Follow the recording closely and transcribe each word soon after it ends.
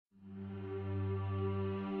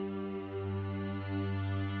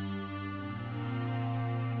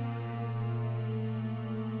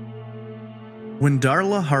When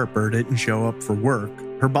Darla Harper didn't show up for work,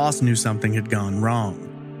 her boss knew something had gone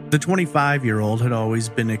wrong. The 25-year-old had always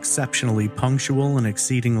been exceptionally punctual and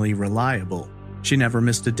exceedingly reliable. She never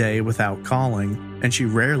missed a day without calling, and she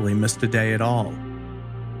rarely missed a day at all.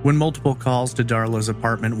 When multiple calls to Darla's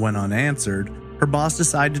apartment went unanswered, her boss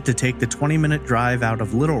decided to take the 20-minute drive out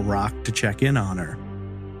of Little Rock to check in on her.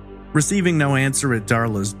 Receiving no answer at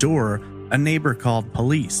Darla's door, a neighbor called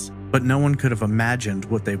police, but no one could have imagined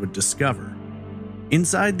what they would discover.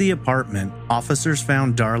 Inside the apartment, officers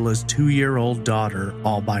found Darla's 2-year-old daughter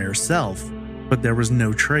all by herself, but there was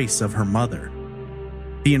no trace of her mother.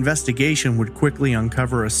 The investigation would quickly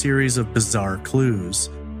uncover a series of bizarre clues: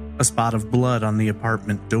 a spot of blood on the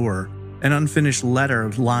apartment door, an unfinished letter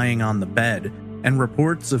lying on the bed, and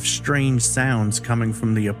reports of strange sounds coming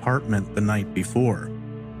from the apartment the night before.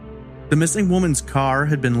 The missing woman's car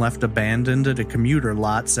had been left abandoned at a commuter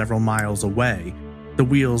lot several miles away. The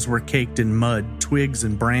wheels were caked in mud, twigs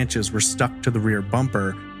and branches were stuck to the rear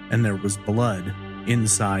bumper, and there was blood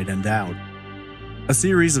inside and out. A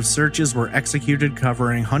series of searches were executed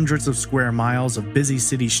covering hundreds of square miles of busy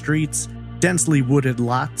city streets, densely wooded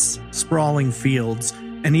lots, sprawling fields,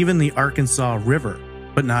 and even the Arkansas River,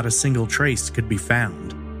 but not a single trace could be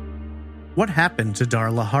found. What happened to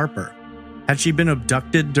Darla Harper? Had she been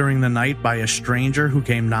abducted during the night by a stranger who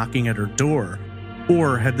came knocking at her door?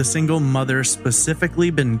 Or had the single mother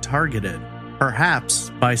specifically been targeted,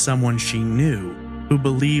 perhaps by someone she knew, who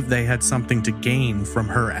believed they had something to gain from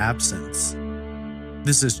her absence?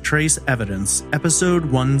 This is Trace Evidence, Episode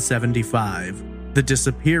 175, The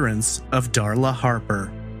Disappearance of Darla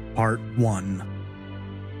Harper, Part 1.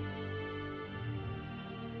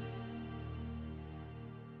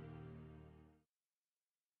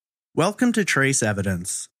 Welcome to Trace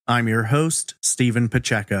Evidence. I'm your host, Stephen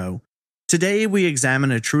Pacheco. Today we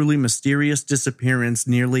examine a truly mysterious disappearance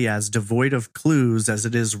nearly as devoid of clues as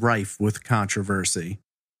it is rife with controversy.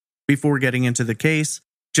 Before getting into the case,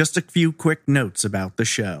 just a few quick notes about the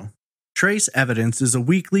show. Trace Evidence is a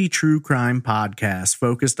weekly true crime podcast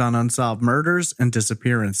focused on unsolved murders and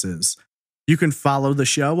disappearances. You can follow the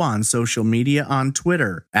show on social media on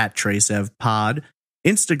Twitter @TraceEvPod,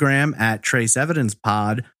 Instagram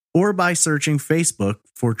 @TraceEvidencePod, or by searching Facebook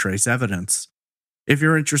for Trace Evidence. If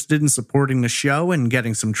you're interested in supporting the show and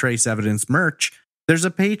getting some Trace Evidence merch, there's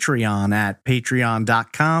a Patreon at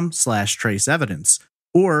patreon.com/traceevidence,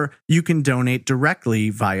 or you can donate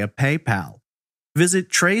directly via PayPal.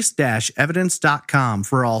 Visit trace-evidence.com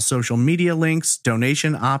for all social media links,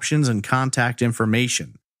 donation options, and contact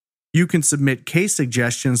information. You can submit case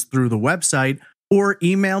suggestions through the website or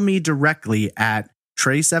email me directly at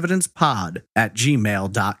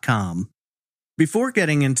traceevidencepod@gmail.com. Before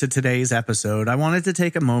getting into today's episode, I wanted to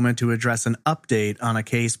take a moment to address an update on a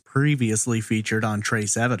case previously featured on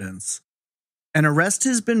Trace Evidence. An arrest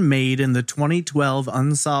has been made in the 2012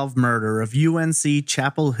 unsolved murder of UNC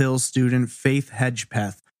Chapel Hill student Faith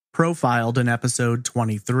Hedgepeth, profiled in episode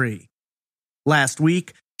 23. Last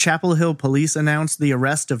week, Chapel Hill police announced the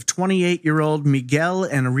arrest of 28-year-old Miguel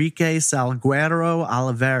Enrique Salguero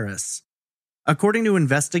Olivares. According to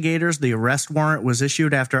investigators, the arrest warrant was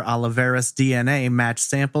issued after Olivares' DNA matched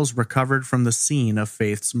samples recovered from the scene of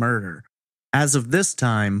Faith's murder. As of this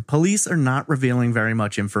time, police are not revealing very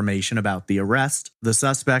much information about the arrest, the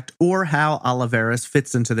suspect, or how Olivares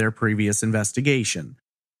fits into their previous investigation.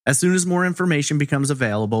 As soon as more information becomes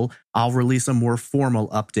available, I'll release a more formal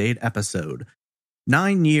update episode.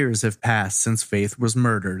 9 years have passed since Faith was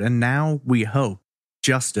murdered, and now, we hope,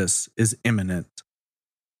 justice is imminent.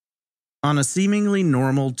 On a seemingly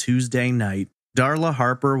normal Tuesday night, Darla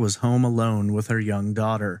Harper was home alone with her young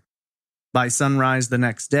daughter. By sunrise the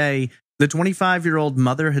next day, the 25-year-old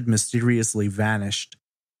mother had mysteriously vanished.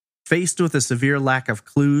 Faced with a severe lack of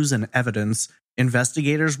clues and evidence,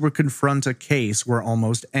 investigators would confront a case where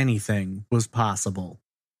almost anything was possible.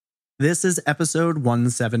 This is episode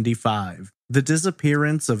 175, The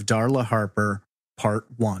Disappearance of Darla Harper, Part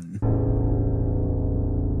 1.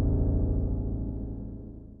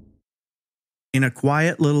 In a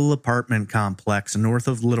quiet little apartment complex north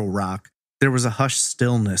of Little Rock, there was a hushed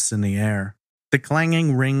stillness in the air. The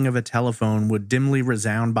clanging ring of a telephone would dimly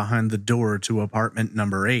resound behind the door to apartment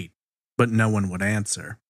number 8, but no one would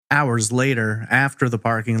answer. Hours later, after the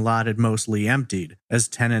parking lot had mostly emptied, as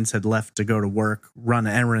tenants had left to go to work, run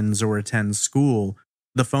errands, or attend school,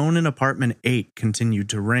 the phone in apartment 8 continued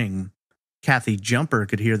to ring. Kathy Jumper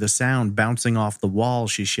could hear the sound bouncing off the wall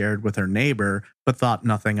she shared with her neighbor, but thought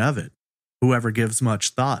nothing of it. Whoever gives much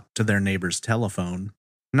thought to their neighbor's telephone?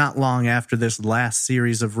 Not long after this last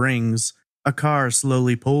series of rings, a car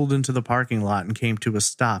slowly pulled into the parking lot and came to a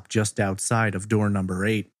stop just outside of door number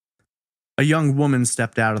 8. A young woman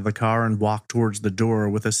stepped out of the car and walked towards the door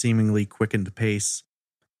with a seemingly quickened pace.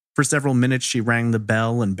 For several minutes, she rang the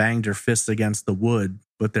bell and banged her fists against the wood,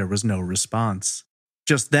 but there was no response.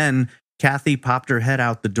 Just then, Kathy popped her head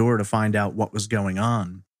out the door to find out what was going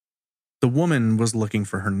on. The woman was looking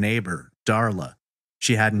for her neighbor, Darla.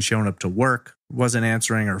 She hadn't shown up to work, wasn't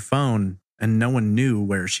answering her phone, and no one knew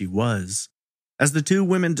where she was. As the two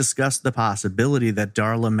women discussed the possibility that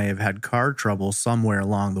Darla may have had car trouble somewhere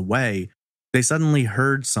along the way, they suddenly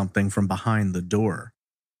heard something from behind the door.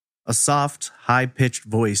 A soft, high-pitched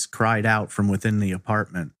voice cried out from within the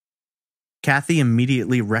apartment. Kathy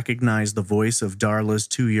immediately recognized the voice of Darla's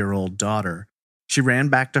 2-year-old daughter. She ran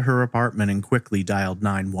back to her apartment and quickly dialed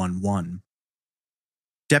 911.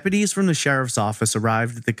 Deputies from the sheriff's office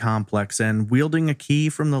arrived at the complex and, wielding a key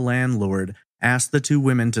from the landlord, asked the two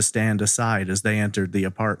women to stand aside as they entered the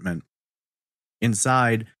apartment.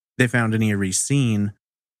 Inside, they found an eerie scene.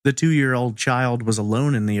 The 2-year-old child was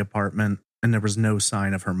alone in the apartment, and there was no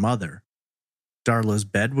sign of her mother. Darla's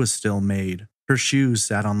bed was still made. Her shoes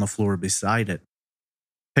sat on the floor beside it.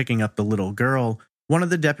 Picking up the little girl, one of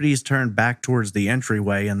the deputies turned back towards the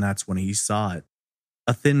entryway, and that's when he saw it.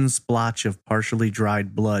 A thin splotch of partially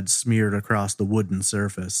dried blood smeared across the wooden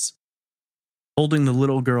surface. Holding the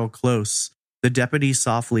little girl close, the deputy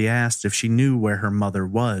softly asked if she knew where her mother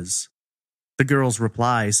was. The girl's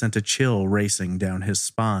reply sent a chill racing down his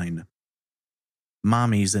spine.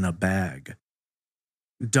 "Mommy's in a bag."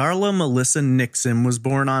 Darla Melissa Nixon was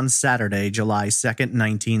born on Saturday, July 2nd,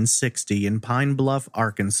 1960, in Pine Bluff,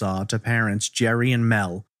 Arkansas, to parents Jerry and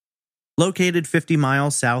Mel. Located 50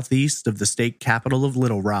 miles southeast of the state capital of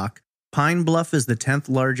Little Rock, Pine Bluff is the 10th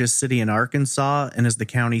largest city in Arkansas and is the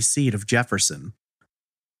county seat of Jefferson.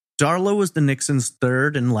 Darla was the Nixons'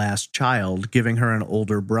 third and last child, giving her an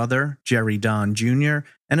older brother, Jerry Don Jr.,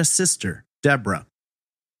 and a sister, Deborah.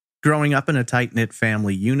 Growing up in a tight-knit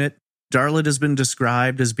family unit, Darla has been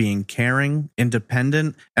described as being caring,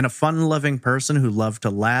 independent, and a fun-loving person who loved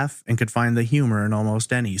to laugh and could find the humor in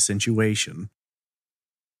almost any situation.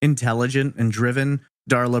 Intelligent and driven,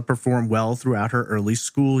 Darla performed well throughout her early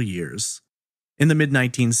school years. In the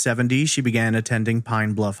mid-1970s, she began attending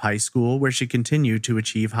Pine Bluff High School, where she continued to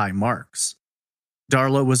achieve high marks.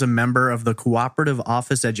 Darla was a member of the Cooperative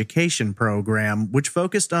Office Education Program, which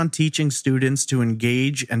focused on teaching students to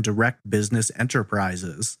engage and direct business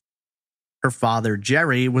enterprises. Her father,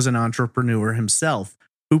 Jerry, was an entrepreneur himself,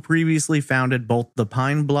 who previously founded both the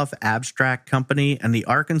Pine Bluff Abstract Company and the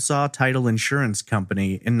Arkansas Title Insurance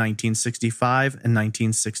Company in 1965 and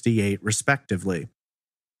 1968, respectively.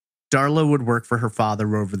 Darla would work for her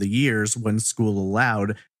father over the years when school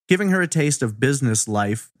allowed, giving her a taste of business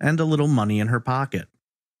life and a little money in her pocket.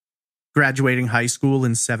 Graduating high school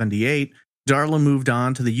in '78, Darla moved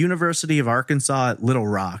on to the University of Arkansas at Little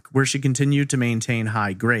Rock, where she continued to maintain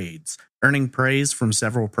high grades, earning praise from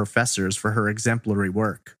several professors for her exemplary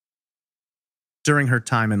work. During her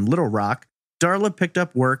time in Little Rock, Darla picked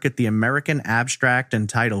up work at the American Abstract and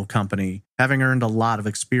Title Company, having earned a lot of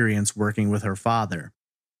experience working with her father.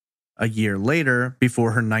 A year later,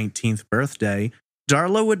 before her 19th birthday,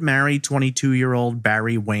 Darla would marry 22-year-old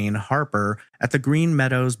Barry Wayne Harper at the Green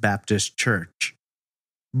Meadows Baptist Church.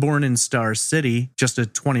 Born in Star City, just a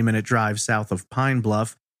 20-minute drive south of Pine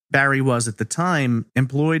Bluff, Barry was at the time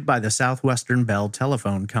employed by the Southwestern Bell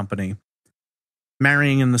Telephone Company.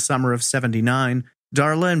 Marrying in the summer of '79,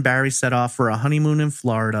 Darla and Barry set off for a honeymoon in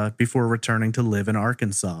Florida before returning to live in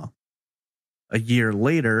Arkansas. A year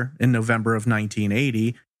later, in November of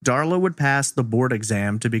 1980, Darla would pass the board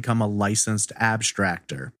exam to become a licensed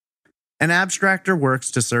abstractor. An abstractor works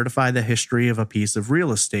to certify the history of a piece of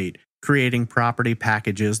real estate, creating property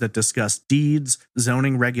packages that discuss deeds,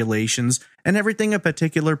 zoning regulations, and everything a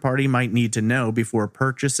particular party might need to know before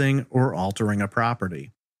purchasing or altering a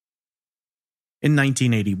property. In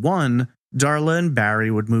 1981, Darla and Barry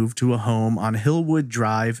would move to a home on Hillwood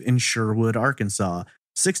Drive in Sherwood, Arkansas,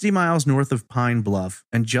 60 miles north of Pine Bluff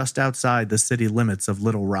and just outside the city limits of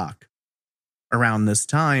Little Rock. Around this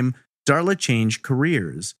time, Darla changed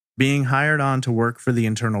careers, being hired on to work for the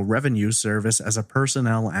Internal Revenue Service as a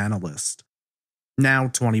personnel analyst. Now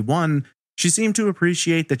 21, she seemed to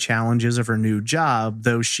appreciate the challenges of her new job,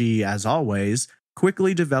 though she, as always,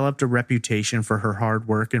 quickly developed a reputation for her hard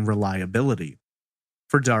work and reliability.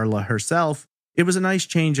 For Darla herself, it was a nice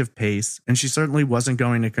change of pace, and she certainly wasn't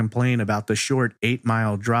going to complain about the short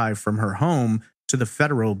 8-mile drive from her home to the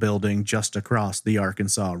federal building just across the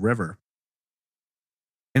Arkansas River.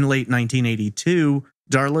 In late 1982,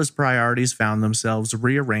 Darla's priorities found themselves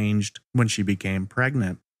rearranged when she became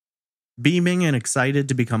pregnant. Beaming and excited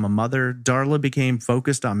to become a mother, Darla became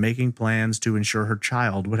focused on making plans to ensure her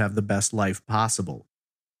child would have the best life possible.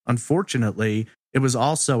 Unfortunately, it was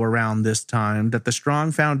also around this time that the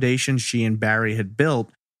strong foundation she and Barry had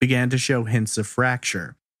built began to show hints of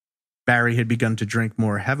fracture. Barry had begun to drink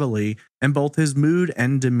more heavily, and both his mood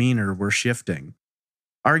and demeanor were shifting.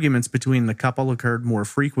 Arguments between the couple occurred more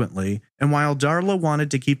frequently, and while Darla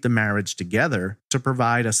wanted to keep the marriage together to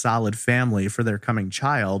provide a solid family for their coming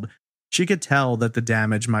child, she could tell that the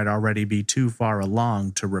damage might already be too far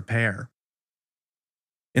along to repair.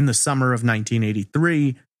 In the summer of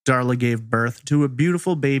 1983, Darla gave birth to a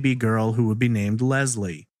beautiful baby girl who would be named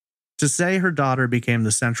Leslie. To say her daughter became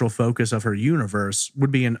the central focus of her universe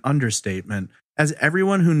would be an understatement, as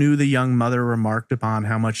everyone who knew the young mother remarked upon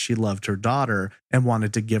how much she loved her daughter and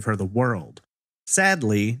wanted to give her the world.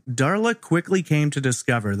 Sadly, Darla quickly came to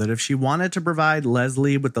discover that if she wanted to provide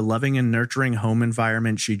Leslie with the loving and nurturing home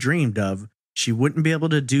environment she dreamed of, she wouldn't be able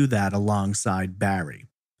to do that alongside Barry.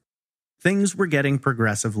 Things were getting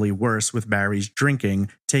progressively worse, with Barry's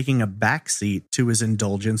drinking taking a backseat to his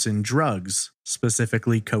indulgence in drugs,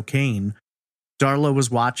 specifically cocaine. Darla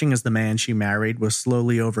was watching as the man she married was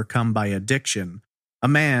slowly overcome by addiction. A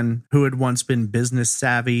man who had once been business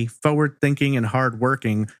savvy, forward-thinking, and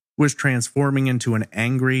hard-working was transforming into an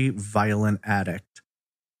angry, violent addict.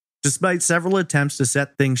 Despite several attempts to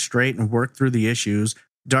set things straight and work through the issues,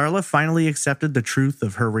 Darla finally accepted the truth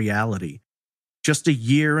of her reality. Just a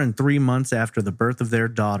year and 3 months after the birth of their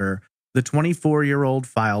daughter, the 24-year-old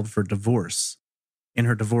filed for divorce. In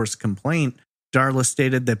her divorce complaint, Darla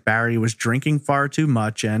stated that Barry was drinking far too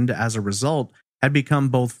much and, as a result, had become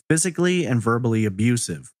both physically and verbally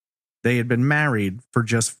abusive. They had been married for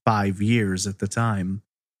just 5 years at the time.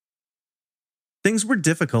 Things were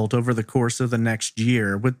difficult over the course of the next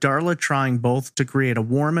year, with Darla trying both to create a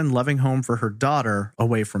warm and loving home for her daughter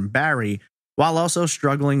away from Barry, while also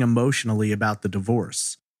struggling emotionally about the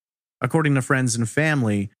divorce. According to friends and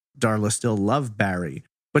family, Darla still loved Barry,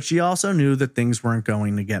 but she also knew that things weren't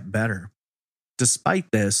going to get better.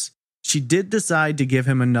 Despite this, she did decide to give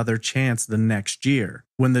him another chance the next year,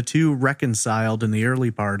 when the two reconciled in the early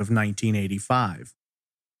part of 1985.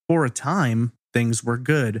 For a time, things were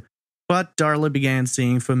good, but Darla began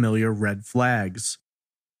seeing familiar red flags.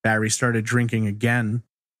 Barry started drinking again,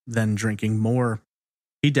 then drinking more.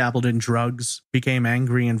 He dabbled in drugs, became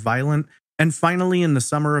angry and violent, and finally in the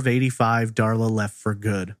summer of '85, Darla left for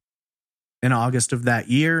good. In August of that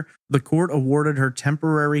year, the court awarded her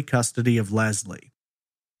temporary custody of Leslie.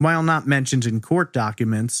 While not mentioned in court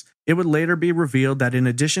documents, it would later be revealed that in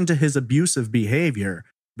addition to his abusive behavior,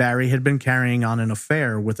 Barry had been carrying on an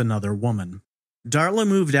affair with another woman. Darla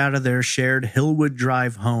moved out of their shared Hillwood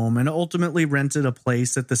Drive home and ultimately rented a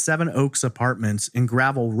place at the Seven Oaks Apartments in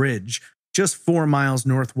Gravel Ridge, just 4 miles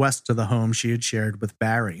northwest of the home she had shared with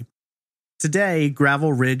Barry. Today,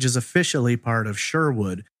 Gravel Ridge is officially part of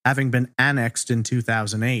Sherwood, having been annexed in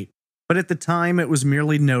 2008, but at the time it was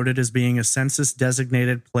merely noted as being a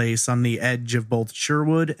census-designated place on the edge of both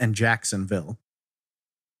Sherwood and Jacksonville.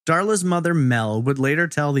 Darla's mother, Mel, would later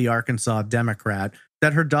tell the Arkansas Democrat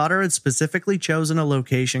that her daughter had specifically chosen a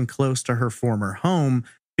location close to her former home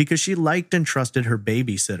because she liked and trusted her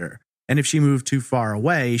babysitter, and if she moved too far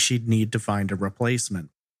away, she'd need to find a replacement.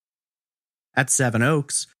 At Seven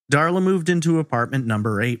Oaks, Darla moved into apartment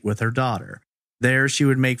number 8 with her daughter. There, she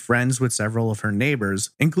would make friends with several of her neighbors,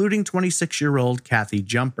 including 26-year-old Kathy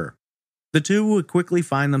Jumper. The two would quickly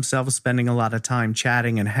find themselves spending a lot of time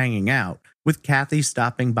chatting and hanging out, with Kathy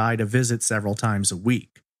stopping by to visit several times a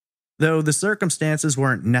week. Though the circumstances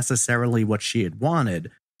weren't necessarily what she had wanted,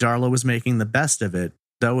 Darla was making the best of it,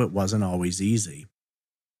 though it wasn't always easy.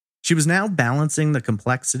 She was now balancing the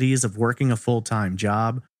complexities of working a full-time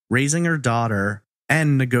job, raising her daughter,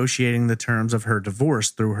 and negotiating the terms of her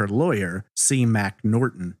divorce through her lawyer, C. Mac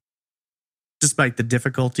Norton. Despite the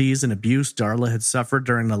difficulties and abuse Darla had suffered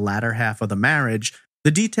during the latter half of the marriage,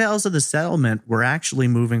 the details of the settlement were actually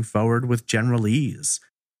moving forward with general ease.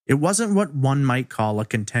 It wasn't what one might call a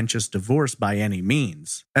contentious divorce by any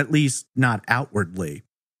means, at least not outwardly.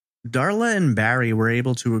 Darla and Barry were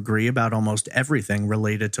able to agree about almost everything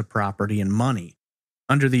related to property and money.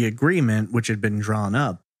 Under the agreement, which had been drawn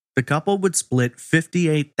up, the couple would split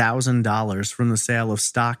 $58,000 from the sale of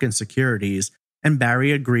stock and securities, and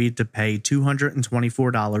Barry agreed to pay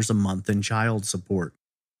 $224 a month in child support.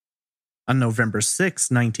 On November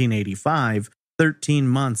 6, 1985, 13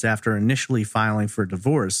 months after initially filing for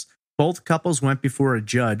divorce, both couples went before a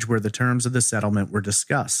judge where the terms of the settlement were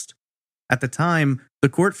discussed. At the time, the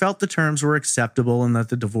court felt the terms were acceptable and that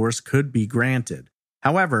the divorce could be granted.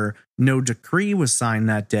 However, no decree was signed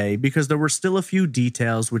that day because there were still a few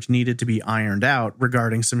details which needed to be ironed out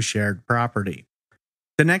regarding some shared property.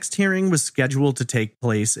 The next hearing was scheduled to take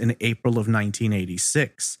place in April of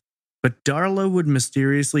 1986, but Darla would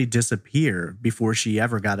mysteriously disappear before she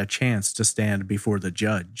ever got a chance to stand before the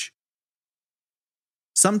judge.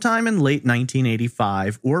 Sometime in late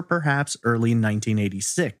 1985 or perhaps early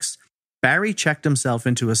 1986, Barry checked himself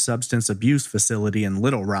into a substance abuse facility in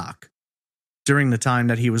Little Rock. During the time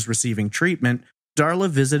that he was receiving treatment, Darla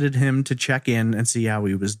visited him to check in and see how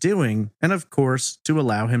he was doing, and of course, to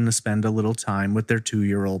allow him to spend a little time with their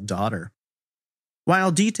 2-year-old daughter.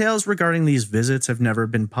 While details regarding these visits have never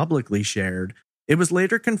been publicly shared, it was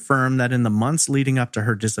later confirmed that in the months leading up to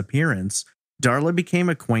her disappearance, Darla became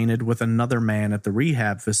acquainted with another man at the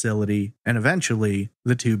rehab facility, and eventually,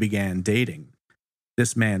 the two began dating.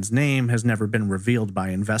 This man's name has never been revealed by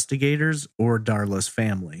investigators or Darla's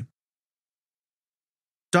family.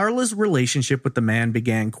 Darla's relationship with the man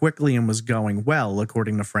began quickly and was going well,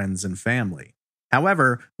 according to friends and family.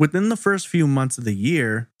 However, within the first few months of the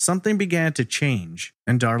year, something began to change,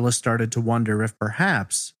 and Darla started to wonder if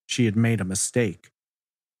perhaps she had made a mistake.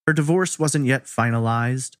 Her divorce wasn't yet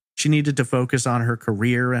finalized, she needed to focus on her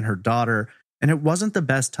career and her daughter, and it wasn't the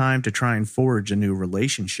best time to try and forge a new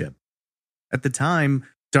relationship. At the time,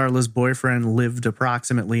 Darla's boyfriend lived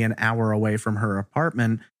approximately an hour away from her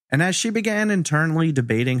apartment, and as she began internally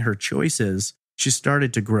debating her choices, she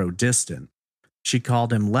started to grow distant. She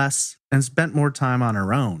called him less and spent more time on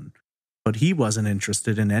her own, but he wasn't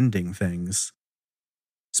interested in ending things.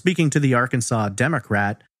 Speaking to the Arkansas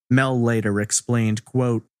Democrat, Mel later explained,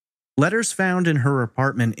 quote, "Letters found in her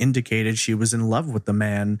apartment indicated she was in love with the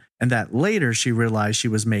man, and that later she realized she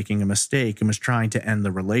was making a mistake and was trying to end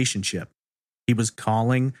the relationship. He was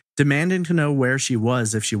calling, demanding to know where she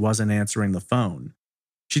was if she wasn't answering the phone.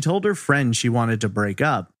 She told her friend she wanted to break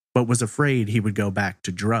up, but was afraid he would go back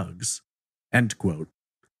to drugs." End quote.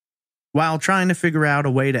 While trying to figure out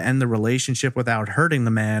a way to end the relationship without hurting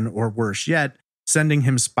the man, or worse yet, sending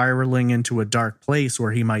him spiraling into a dark place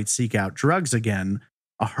where he might seek out drugs again,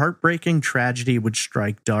 a heartbreaking tragedy would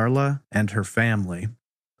strike Darla and her family.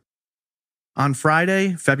 On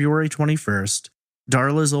Friday, February 21st,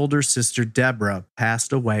 Darla's older sister Deborah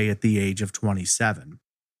passed away at the age of 27.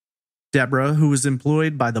 Deborah, who was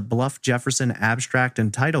employed by the Bluff Jefferson Abstract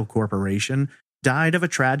and Title Corporation, died of a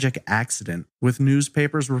tragic accident, with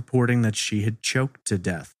newspapers reporting that she had choked to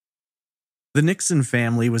death. The Nixon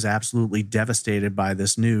family was absolutely devastated by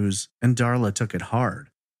this news, and Darla took it hard.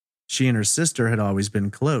 She and her sister had always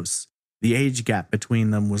been close. The age gap between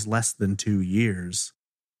them was less than 2 years.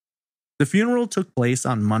 The funeral took place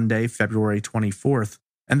on Monday, February 24th,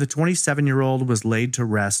 and the 27-year-old was laid to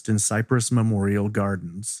rest in Cypress Memorial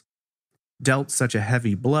Gardens. Dealt such a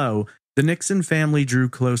heavy blow, the Nixon family drew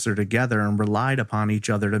closer together and relied upon each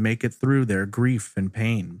other to make it through their grief and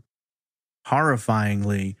pain.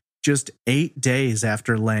 Horrifyingly, just 8 days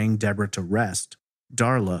after laying Deborah to rest,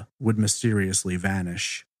 Darla would mysteriously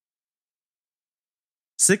vanish.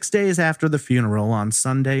 6 days after the funeral, on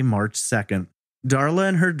Sunday, March 2nd, Darla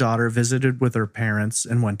and her daughter visited with her parents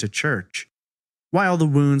and went to church. While the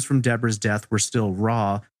wounds from Deborah's death were still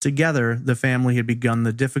raw, together the family had begun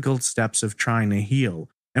the difficult steps of trying to heal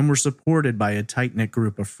and were supported by a tight-knit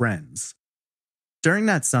group of friends. During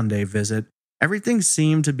that Sunday visit, everything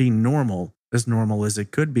seemed to be normal as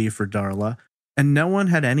it could be for Darla, and no one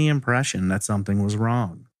had any impression that something was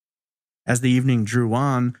wrong. As the evening drew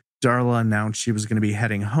on, Darla announced she was going to be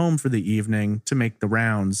heading home for the evening to make the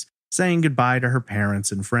rounds, saying goodbye to her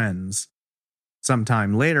parents and friends.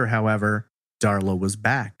 Sometime later, however, Darla was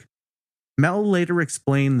back. Mel later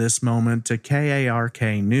explained this moment to KARK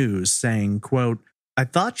News, saying, quote, "I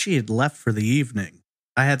thought she had left for the evening.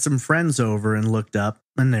 I had some friends over and looked up,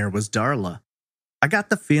 and there was Darla. I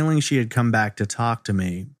got the feeling she had come back to talk to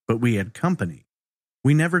me, but we had company.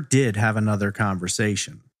 We never did have another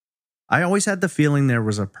conversation. I always had the feeling there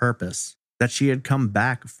was a purpose, that she had come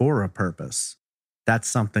back for a purpose. That's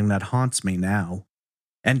something that haunts me now."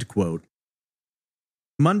 End quote.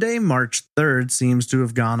 Monday, March 3rd seems to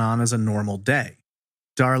have gone on as a normal day.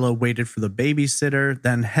 Darla waited for the babysitter,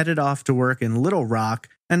 then headed off to work in Little Rock,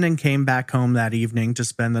 and then came back home that evening to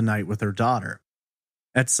spend the night with her daughter.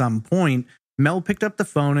 At some point, Mel picked up the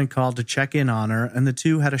phone and called to check in on her, and the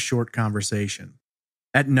two had a short conversation.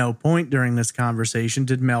 At no point during this conversation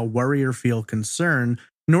did Mel worry or feel concerned,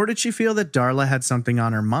 nor did she feel that Darla had something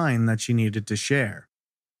on her mind that she needed to share.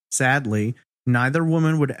 Sadly, neither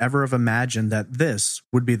woman would ever have imagined that this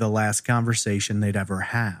would be the last conversation they'd ever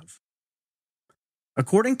have.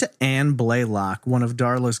 According to Anne Blaylock, one of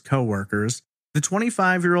Darla's co-workers, The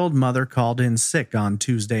 25-year-old mother called in sick on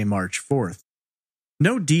Tuesday, March 4th.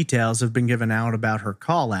 No details have been given out about her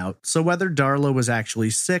call out, so whether Darla was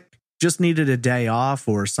actually sick, just needed a day off,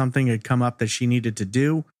 or something had come up that she needed to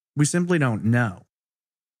do, we simply don't know.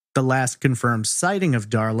 The last confirmed sighting of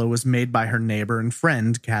Darla was made by her neighbor and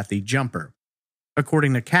friend, Kathy Jumper.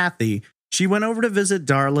 According to Kathy, she went over to visit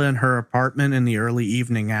Darla in her apartment in the early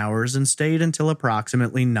evening hours and stayed until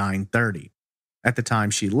approximately 9:30. At the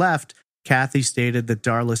time she left, Kathy stated that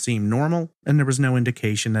Darla seemed normal and there was no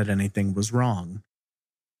indication that anything was wrong.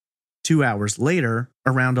 2 hours later,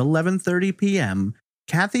 around 11:30 p.m.,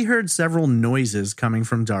 Kathy heard several noises coming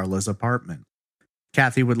from Darla's apartment.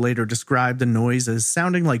 Kathy would later describe the noise as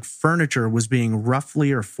sounding like furniture was being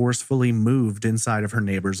roughly or forcefully moved inside of her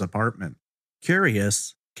neighbor's apartment.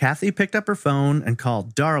 Curious, Kathy picked up her phone and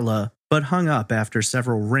called Darla, but hung up after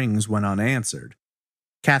several rings went unanswered.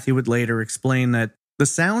 Kathy would later explain that the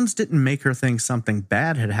sounds didn't make her think something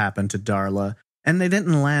bad had happened to Darla, and they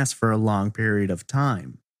didn't last for a long period of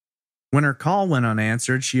time. When her call went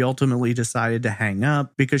unanswered, she ultimately decided to hang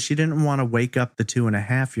up because she didn't want to wake up the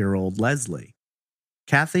 2.5-year-old Leslie.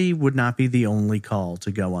 Kathy would not be the only call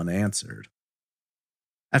to go unanswered.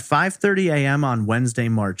 At 5:30 a.m. on Wednesday,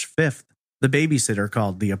 March 5th, the babysitter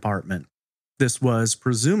called the apartment. This was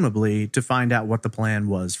presumably to find out what the plan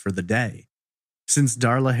was for the day. Since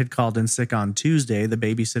Darla had called in sick on Tuesday, the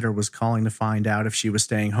babysitter was calling to find out if she was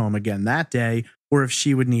staying home again that day or if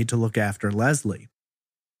she would need to look after Leslie.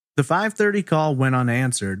 The 5:30 call went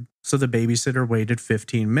unanswered, so the babysitter waited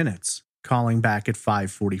 15 minutes, calling back at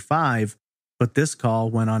 5:45, but this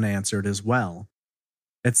call went unanswered as well.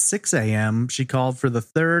 At 6 a.m., she called for the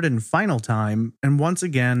third and final time, and once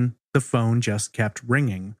again, the phone just kept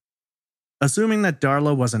ringing. Assuming that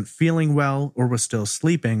Darla wasn't feeling well or was still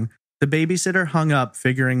sleeping, the babysitter hung up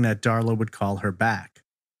figuring that Darla would call her back,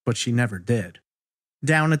 but she never did.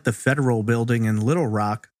 Down at the Federal Building in Little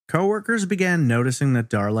Rock, coworkers began noticing that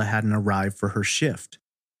Darla hadn't arrived for her shift.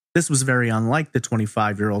 This was very unlike the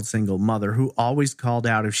 25-year-old single mother who always called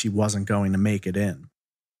out if she wasn't going to make it in.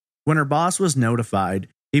 When her boss was notified,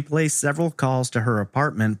 he placed several calls to her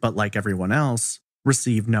apartment, but like everyone else,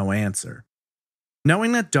 received no answer.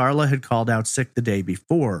 Knowing that Darla had called out sick the day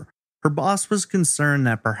before, her boss was concerned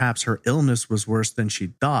that perhaps her illness was worse than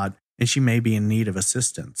she'd thought and she may be in need of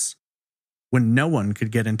assistance. When no one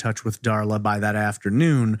could get in touch with Darla by that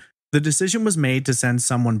afternoon, the decision was made to send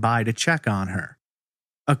someone by to check on her.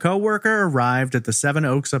 A coworker arrived at the Seven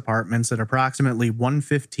Oaks Apartments at approximately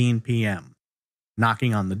 1:15 p.m.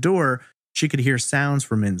 Knocking on the door, she could hear sounds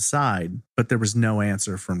from inside, but there was no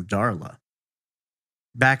answer from Darla.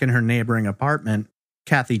 Back in her neighboring apartment,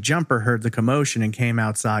 Kathy Jumper heard the commotion and came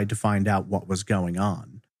outside to find out what was going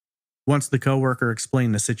on. Once the coworker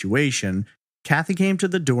explained the situation, Kathy came to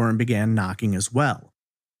the door and began knocking as well.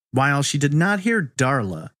 While she did not hear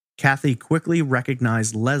Darla, Kathy quickly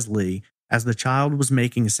recognized Leslie as the child was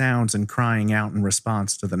making sounds and crying out in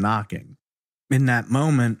response to the knocking. In that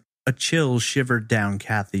moment, a chill shivered down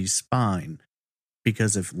Kathy's spine,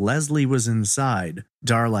 because if Leslie was inside,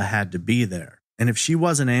 Darla had to be there, and if she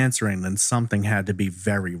wasn't answering, then something had to be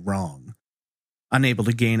very wrong. Unable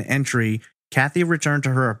to gain entry, Kathy returned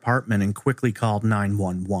to her apartment and quickly called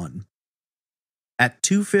 911. At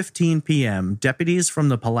 2:15 p.m., deputies from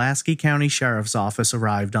the Pulaski County Sheriff's Office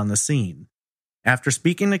arrived on the scene. After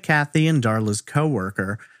speaking to Kathy and Darla's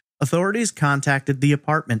coworker, authorities contacted the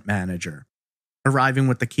apartment manager. Arriving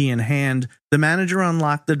with the key in hand, the manager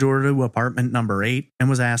unlocked the door to apartment number 8 and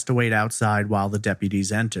was asked to wait outside while the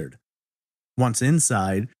deputies entered. Once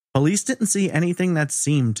inside, police didn't see anything that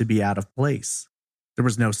seemed to be out of place. There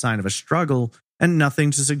was no sign of a struggle and nothing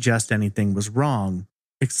to suggest anything was wrong,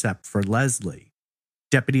 except for Leslie.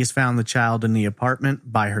 Deputies found the child in the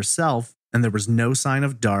apartment by herself, and there was no sign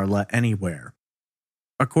of Darla anywhere.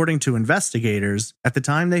 According to investigators, at the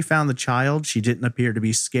time they found the child, she didn't appear to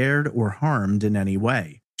be scared or harmed in any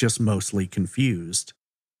way, just mostly confused.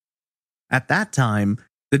 At that time,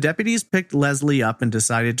 the deputies picked Leslie up and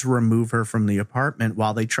decided to remove her from the apartment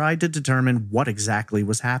while they tried to determine what exactly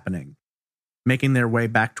was happening. Making their way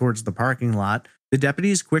back towards the parking lot, the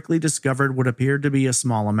deputies quickly discovered what appeared to be a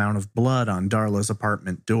small amount of blood on Darla's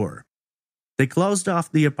apartment door. They closed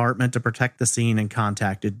off the apartment to protect the scene and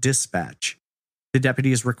contacted dispatch. The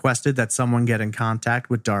deputies requested that someone get in contact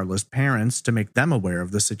with Darla's parents to make them aware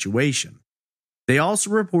of the situation. They also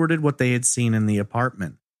reported what they had seen in the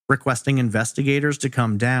apartment, requesting investigators to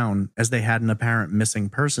come down as they had an apparent missing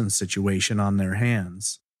persons situation on their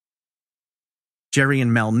hands. Jerry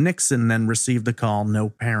and Mel Nixon then received the call no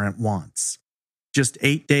parent wants. Just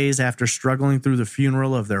 8 days after struggling through the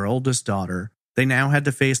funeral of their oldest daughter, They now had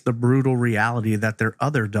to face the brutal reality that their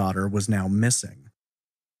other daughter was now missing.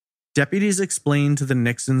 Deputies explained to the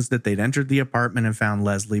Nixons that they'd entered the apartment and found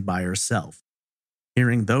Leslie by herself.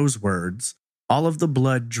 Hearing those words, all of the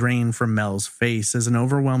blood drained from Mel's face as an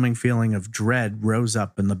overwhelming feeling of dread rose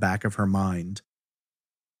up in the back of her mind.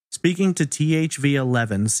 Speaking to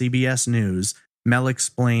THV11 CBS News, Mel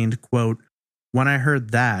explained, quote, "When I heard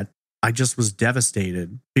that, I just was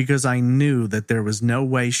devastated because I knew that there was no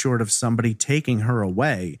way short of somebody taking her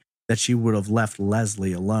away that she would have left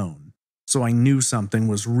Leslie alone. So I knew something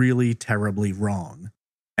was really terribly wrong."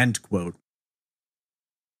 End quote.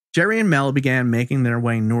 Jerry and Mel began making their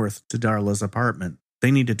way north to Darla's apartment. They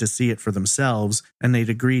needed to see it for themselves, and they'd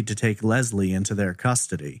agreed to take Leslie into their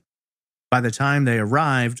custody. By the time they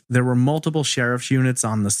arrived, there were multiple sheriff's units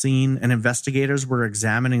on the scene, and investigators were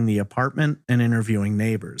examining the apartment and interviewing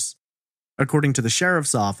neighbors. According to the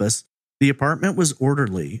sheriff's office, the apartment was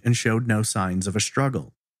orderly and showed no signs of a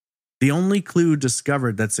struggle. The only clue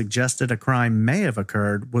discovered that suggested a crime may have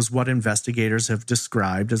occurred was what investigators have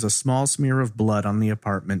described as a small smear of blood on the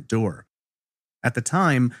apartment door. At the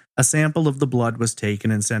time, a sample of the blood was taken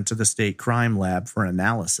and sent to the state crime lab for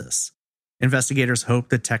analysis. Investigators hoped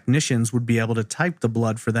that technicians would be able to type the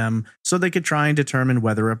blood for them so they could try and determine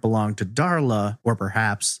whether it belonged to Darla or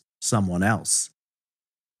perhaps someone else.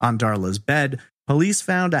 On Darla's bed, police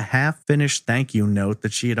found a half-finished thank you note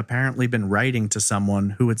that she had apparently been writing to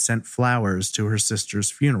someone who had sent flowers to her sister's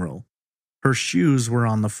funeral. Her shoes were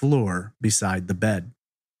on the floor beside the bed.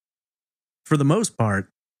 For the most part,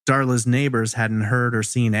 Darla's neighbors hadn't heard or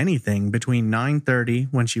seen anything between 9:30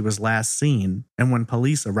 when she was last seen and when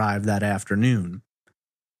police arrived that afternoon.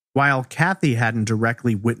 While Kathy hadn't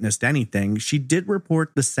directly witnessed anything, she did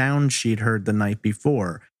report the sound she'd heard the night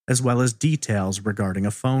before, as well as details regarding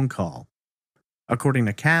a phone call. According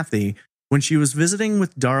to Kathy, when she was visiting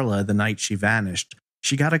with Darla the night she vanished,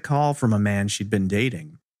 she got a call from a man she'd been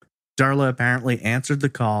dating. Darla apparently answered the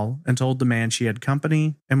call and told the man she had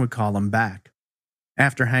company and would call him back.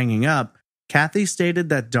 After hanging up, Kathy stated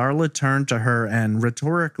that Darla turned to her and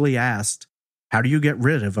rhetorically asked, "How do you get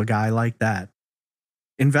rid of a guy like that?"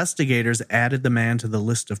 Investigators added the man to the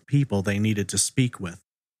list of people they needed to speak with.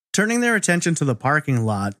 Turning their attention to the parking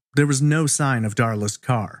lot, there was no sign of Darla's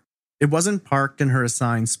car. It wasn't parked in her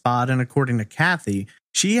assigned spot, and according to Kathy,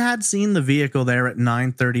 she had seen the vehicle there at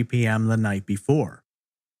 9:30 p.m. the night before.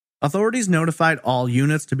 Authorities notified all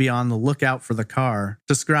units to be on the lookout for the car,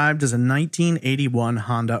 described as a 1981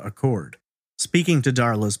 Honda Accord. Speaking to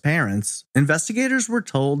Darla's parents, investigators were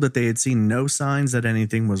told that they had seen no signs that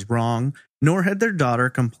anything was wrong, nor had their daughter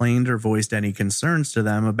complained or voiced any concerns to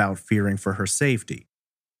them about fearing for her safety.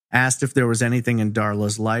 Asked if there was anything in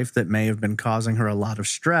Darla's life that may have been causing her a lot of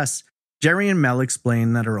stress, Jerry and Mel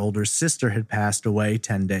explained that her older sister had passed away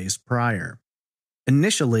 10 days prior.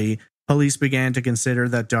 Initially, police began to consider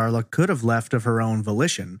that Darla could have left of her own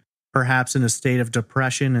volition, perhaps in a state of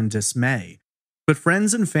depression and dismay. But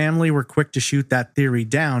friends and family were quick to shoot that theory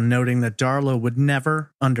down, noting that Darla would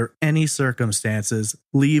never, under any circumstances,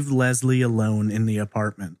 leave Leslie alone in the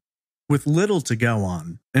apartment. With little to go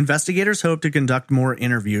on, investigators hoped to conduct more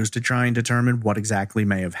interviews to try and determine what exactly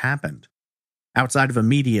may have happened. Outside of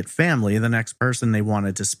immediate family, the next person they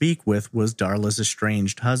wanted to speak with was Darla's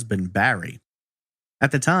estranged husband, Barry.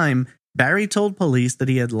 At the time, Barry told police that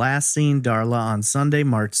he had last seen Darla on Sunday,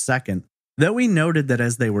 March 2nd, though he noted that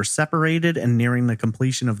as they were separated and nearing the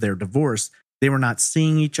completion of their divorce, they were not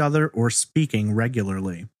seeing each other or speaking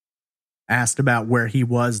regularly. Asked about where he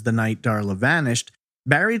was the night Darla vanished,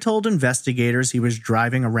 Barry told investigators he was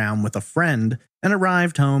driving around with a friend and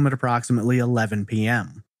arrived home at approximately 11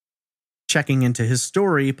 p.m. Checking into his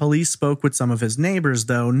story, police spoke with some of his neighbors,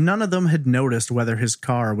 though none of them had noticed whether his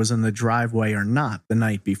car was in the driveway or not the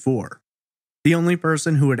night before. The only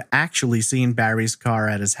person who had actually seen Barry's car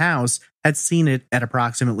at his house had seen it at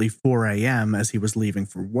approximately 4 a.m. as he was leaving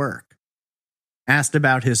for work. Asked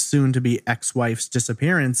about his soon-to-be ex-wife's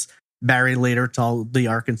disappearance, Barry later told the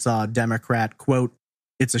Arkansas Democrat, quote,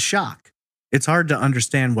 "It's a shock. It's hard to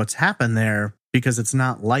understand what's happened there because it's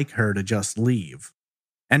not like her to just leave."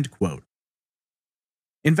 End quote.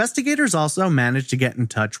 Investigators also managed to get in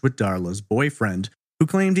touch with Darla's boyfriend, who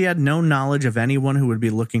claimed he had no knowledge of anyone who would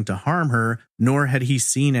be looking to harm her, nor had he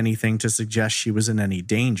seen anything to suggest she was in any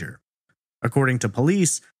danger. According to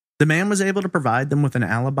police, the man was able to provide them with an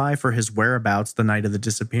alibi for his whereabouts the night of the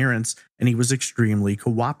disappearance, and he was extremely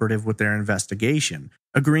cooperative with their investigation,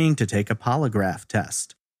 agreeing to take a polygraph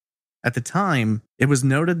test. At the time, it was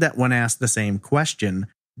noted that when asked the same question,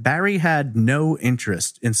 Barry had no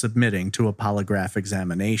interest in submitting to a polygraph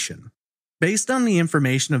examination. Based on the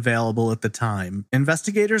information available at the time,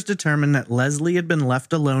 investigators determined that Leslie had been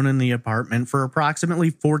left alone in the apartment for approximately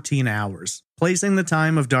 14 hours, placing the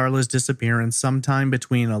time of Darla's disappearance sometime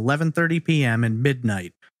between 11:30 p.m. and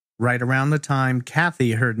midnight, right around the time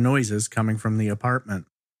Kathy heard noises coming from the apartment.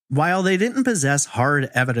 While they didn't possess hard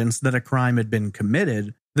evidence that a crime had been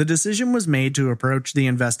committed, the decision was made to approach the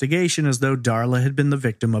investigation as though Darla had been the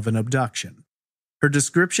victim of an abduction. Her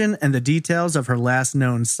description and the details of her last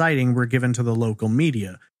known sighting were given to the local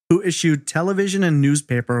media, who issued television and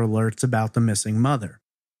newspaper alerts about the missing mother.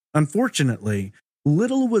 Unfortunately,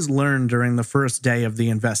 little was learned during the first day of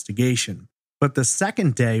the investigation, but the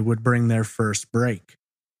second day would bring their first break.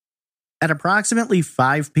 At approximately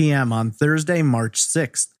 5 p.m. on Thursday, March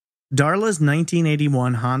 6th, Darla's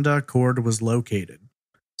 1981 Honda Accord was located.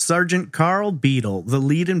 Sergeant Carl Beadle, the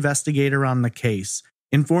lead investigator on the case,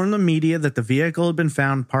 informed the media that the vehicle had been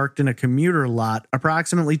found parked in a commuter lot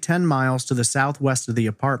approximately 10 miles to the southwest of the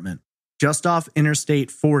apartment, just off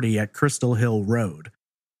Interstate 40 at Crystal Hill Road.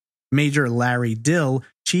 Major Larry Dill,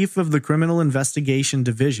 chief of the Criminal Investigation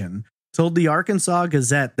Division, told the Arkansas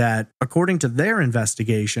Gazette that, according to their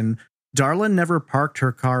investigation, Darla never parked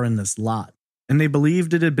her car in this lot, and they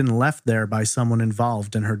believed it had been left there by someone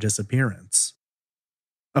involved in her disappearance.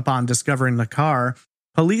 Upon discovering the car,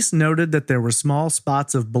 police noted that there were small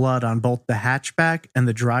spots of blood on both the hatchback and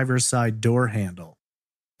the driver's side door handle.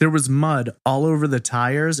 There was mud all over the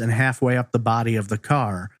tires and halfway up the body of the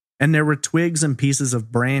car, and there were twigs and pieces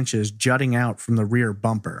of branches jutting out from the rear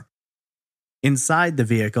bumper. Inside the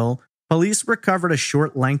vehicle, police recovered a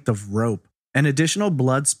short length of rope, and additional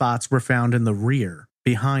blood spots were found in the rear,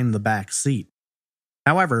 behind the back seat.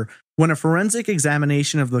 However, when a forensic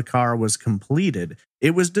examination of the car was completed,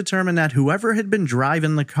 it was determined that whoever had been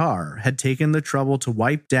driving the car had taken the trouble to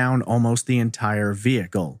wipe down almost the entire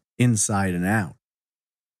vehicle, inside and out.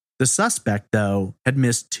 The suspect, though, had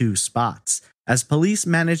missed 2 spots, as police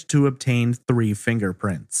managed to obtain 3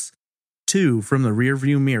 fingerprints, 2 from the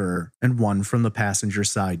rearview mirror and 1 from the passenger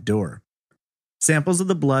side door. Samples of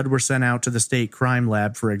the blood were sent out to the state crime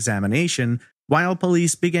lab for examination, while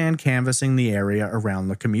police began canvassing the area around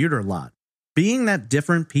the commuter lot. Being that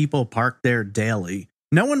different people parked there daily,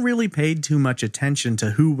 no one really paid too much attention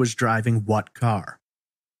to who was driving what car.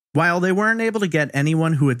 While they weren't able to get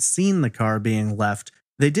anyone who had seen the car being left,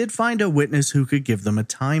 they did find a witness who could give them a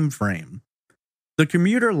time frame. The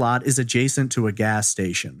commuter lot is adjacent to a gas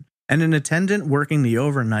station, and an attendant working the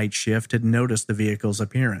overnight shift had noticed the vehicle's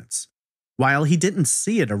appearance. While he didn't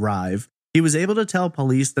see it arrive, he was able to tell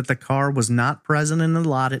police that the car was not present in the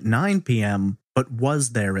lot at 9 p.m., but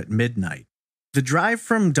was there at midnight. The drive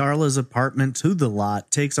from Darla's apartment to the lot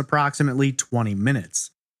takes approximately 20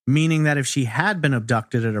 minutes, meaning that if she had been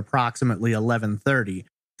abducted at approximately 11:30,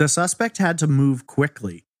 the suspect had to move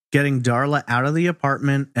quickly, getting Darla out of the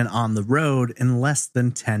apartment and on the road in less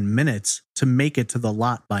than 10 minutes to make it to the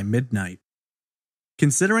lot by midnight.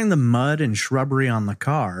 Considering the mud and shrubbery on the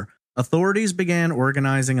car, authorities began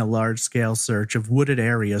organizing a large-scale search of wooded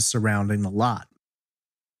areas surrounding the lot.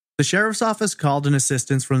 The sheriff's office called in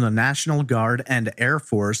assistance from the National Guard and Air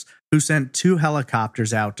Force, who sent 2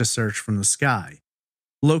 helicopters out to search from the sky.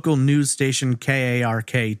 Local news station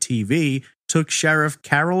KARK-TV took Sheriff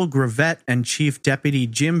Carol Gravett and Chief Deputy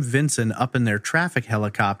Jim Vinson up in their traffic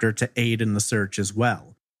helicopter to aid in the search as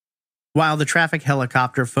well. While the traffic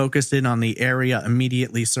helicopter focused in on the area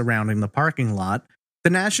immediately surrounding the parking lot, the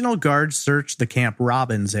National Guard searched the Camp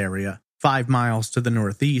Robbins area, 5 miles to the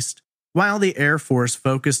northeast, while the Air Force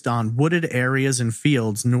focused on wooded areas and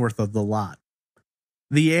fields north of the lot.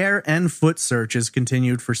 The air and foot searches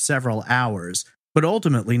continued for several hours, but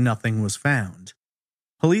ultimately nothing was found.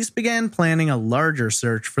 Police began planning a larger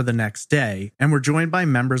search for the next day and were joined by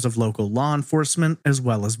members of local law enforcement as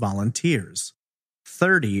well as volunteers.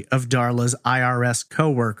 30 of Darla's IRS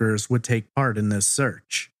co-workers would take part in this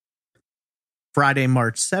search. Friday,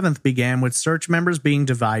 March 7th began with search members being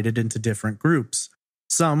divided into different groups.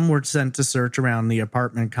 Some were sent to search around the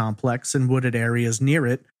apartment complex and wooded areas near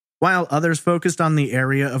it, while others focused on the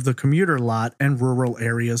area of the commuter lot and rural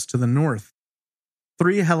areas to the north.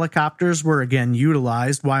 3 helicopters were again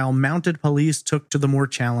utilized, while mounted police took to the more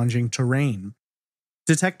challenging terrain.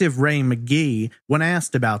 Detective Ray McGee, when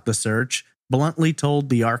asked about the search, bluntly told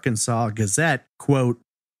the Arkansas Gazette, quote,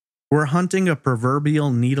 "We're hunting a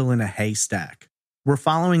proverbial needle in a haystack. We're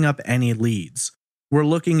following up any leads. We're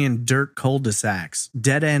looking in dirt cul-de-sacs,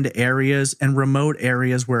 dead-end areas, and remote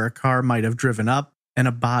areas where a car might have driven up and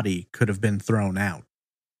a body could have been thrown out."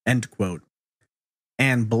 End quote.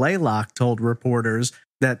 Ann Blaylock told reporters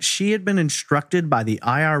that she had been instructed by the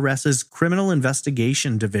IRS's Criminal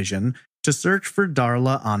Investigation Division to search for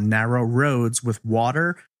Darla on narrow roads with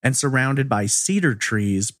water and surrounded by cedar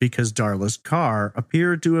trees because Darla's car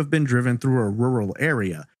appeared to have been driven through a rural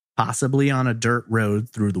area, possibly on a dirt road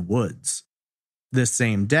through the woods. This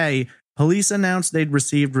same day, police announced they'd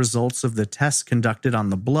received results of the tests conducted on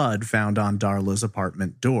the blood found on Darla's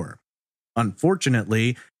apartment door.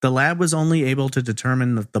 Unfortunately, the lab was only able to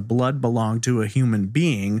determine that the blood belonged to a human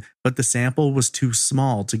being, but the sample was too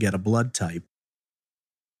small to get a blood type.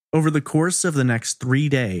 Over the course of the next 3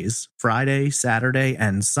 days, Friday, Saturday,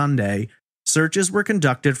 and Sunday, searches were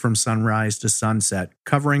conducted from sunrise to sunset,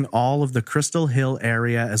 covering all of the Crystal Hill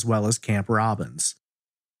area as well as Camp Robbins.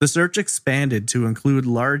 The search expanded to include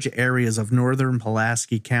large areas of northern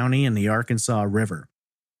Pulaski County and the Arkansas River.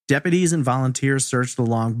 Deputies and volunteers searched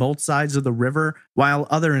along both sides of the river, while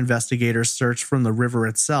other investigators searched from the river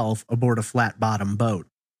itself aboard a flat-bottom boat.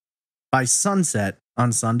 By sunset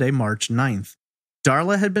on Sunday, March 9th,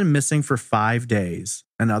 Darla had been missing for 5 days,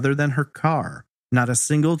 and other than her car, not a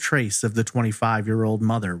single trace of the 25-year-old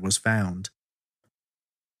mother was found.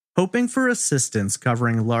 Hoping for assistance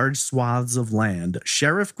covering large swaths of land,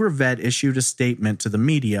 Sheriff Gravett issued a statement to the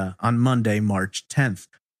media on Monday, March 10th,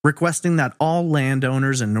 requesting that all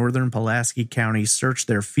landowners in northern Pulaski County search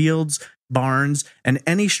their fields, barns, and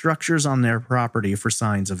any structures on their property for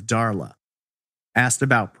signs of Darla. Asked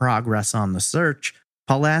about progress on the search,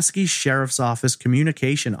 Pulaski Sheriff's Office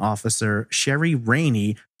Communication Officer Sherry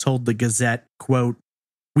Rainey told the Gazette, quote,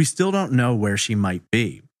 "We still don't know where she might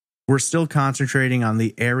be. We're still concentrating on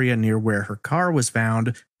the area near where her car was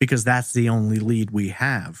found because that's the only lead we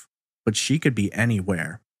have. But she could be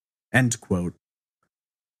anywhere." End quote.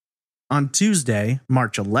 On Tuesday,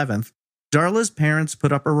 March 11th, Darla's parents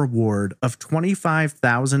put up a reward of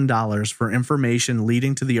 $25,000 for information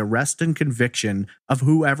leading to the arrest and conviction of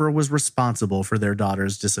whoever was responsible for their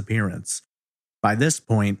daughter's disappearance. By this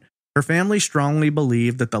point, her family strongly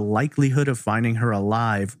believed that the likelihood of finding her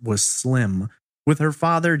alive was slim, with her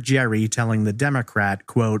father Jerry telling the Democrat,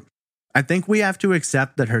 quote, "I think we have to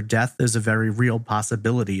accept that her death is a very real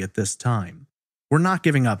possibility at this time. We're not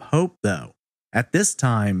giving up hope, though. At this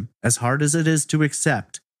time, as hard as it is to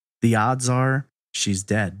accept, the odds are she's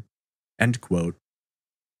dead." End quote.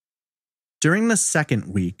 During the second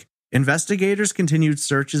week, investigators continued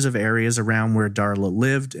searches of areas around where Darla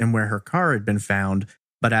lived and where her car had been found,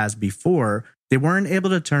 but as before, they weren't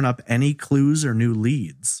able to turn up any clues or new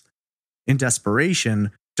leads. In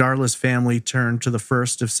desperation, Darla's family turned to the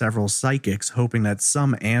first of several psychics, hoping that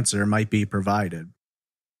some answer might be provided.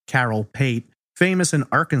 Carol Pate, famous in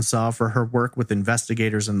Arkansas for her work with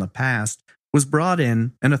investigators in the past, was brought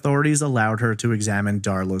in and authorities allowed her to examine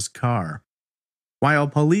Darla's car. While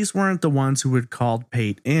police weren't the ones who had called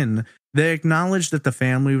Pate in, they acknowledged that the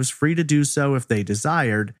family was free to do so if they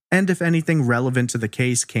desired, and if anything relevant to the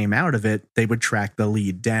case came out of it, they would track the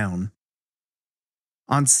lead down.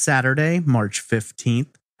 On Saturday, March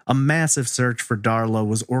 15th, a massive search for Darla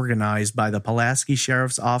was organized by the Pulaski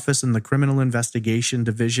Sheriff's Office and the Criminal Investigation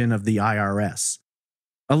Division of the IRS.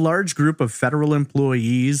 A large group of federal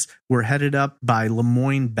employees were headed up by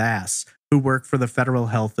Lemoyne Bass, who worked for the Federal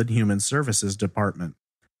Health and Human Services Department.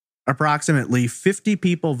 Approximately 50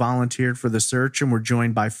 people volunteered for the search and were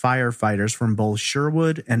joined by firefighters from both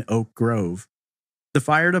Sherwood and Oak Grove. The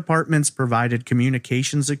fire departments provided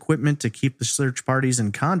communications equipment to keep the search parties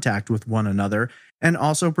in contact with one another and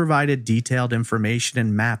also provided detailed information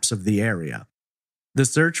and maps of the area. The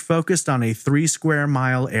search focused on a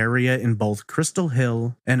 3-square-mile area in both Crystal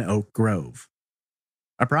Hill and Oak Grove.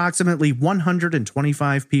 Approximately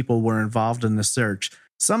 125 people were involved in the search,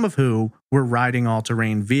 some of who were riding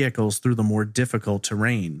all-terrain vehicles through the more difficult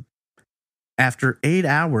terrain. After 8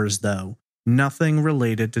 hours, though, nothing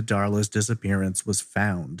related to Darla's disappearance was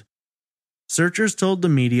found. Searchers told the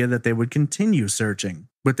media that they would continue searching,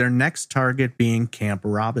 with their next target being Camp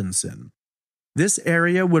Robinson. This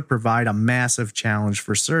area would provide a massive challenge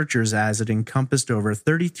for searchers as it encompassed over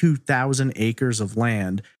 32,000 acres of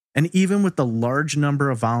land, and even with the large number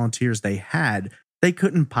of volunteers they had, they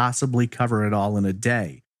couldn't possibly cover it all in a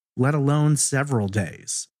day, let alone several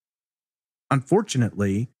days.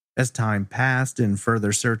 Unfortunately, as time passed and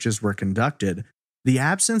further searches were conducted, the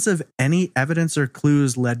absence of any evidence or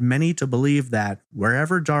clues led many to believe that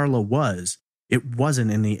wherever Darla was, it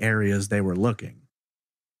wasn't in the areas they were looking.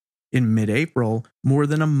 In mid-April, more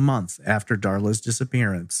than a month after Darla's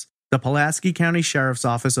disappearance, the Pulaski County Sheriff's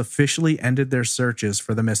Office officially ended their searches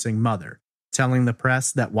for the missing mother, telling the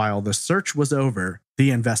press that while the search was over, the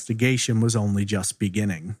investigation was only just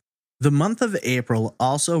beginning. The month of April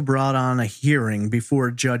also brought on a hearing before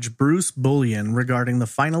Judge Bruce Bullion regarding the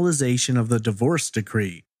finalization of the divorce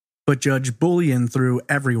decree, but Judge Bullion threw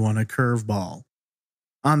everyone a curveball.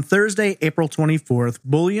 On Thursday, April 24th,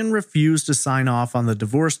 Bullion refused to sign off on the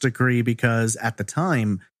divorce decree because, at the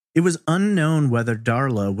time, it was unknown whether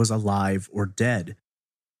Darla was alive or dead.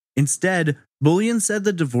 Instead, Bullion said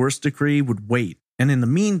the divorce decree would wait, and in the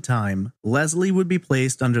meantime, Leslie would be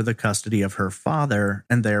placed under the custody of her father,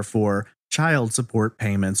 and therefore, child support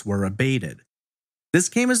payments were abated. This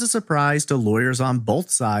came as a surprise to lawyers on both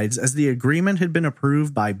sides, as the agreement had been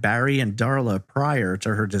approved by Barry and Darla prior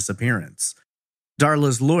to her disappearance.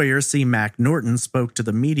 Darla's lawyer, C. Mac Norton, spoke to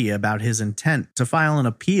the media about his intent to file an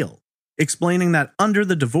appeal, explaining that under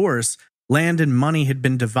the divorce, land and money had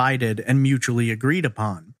been divided and mutually agreed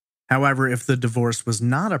upon. However, if the divorce was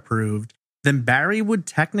not approved, then Barry would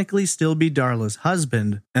technically still be Darla's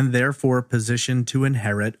husband and therefore positioned to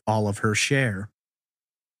inherit all of her share.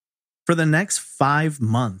 For the next 5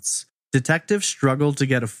 months, detectives struggled to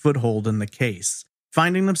get a foothold in the case,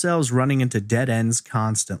 finding themselves running into dead ends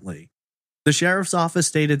constantly. The sheriff's office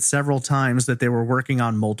stated several times that they were working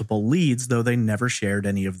on multiple leads, though they never shared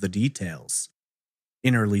any of the details.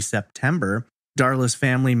 In early September, Darla's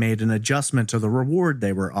family made an adjustment to the reward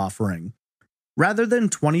they were offering. Rather than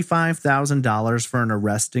 $25,000 for an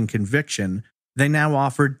arrest and conviction, they now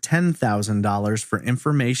offered $10,000 for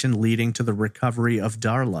information leading to the recovery of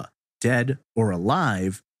Darla, dead or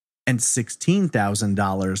alive, and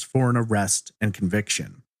 $16,000 for an arrest and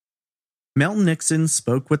conviction. Mel Nixon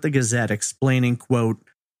spoke with the Gazette explaining, quote,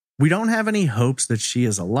 "We don't have any hopes that she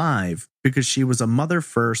is alive because she was a mother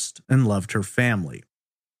first and loved her family.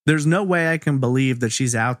 There's no way I can believe that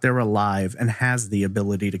she's out there alive and has the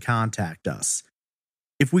ability to contact us.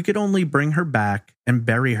 If we could only bring her back and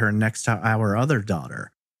bury her next to our other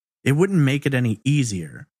daughter, it wouldn't make it any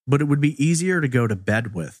easier, but it would be easier to go to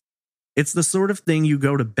bed with. It's the sort of thing you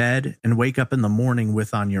go to bed and wake up in the morning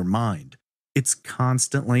with on your mind. It's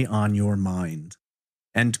constantly on your mind."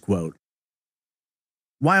 End quote.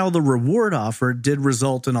 While the reward offer did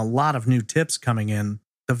result in a lot of new tips coming in,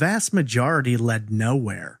 the vast majority led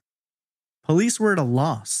nowhere. Police were at a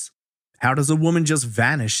loss. How does a woman just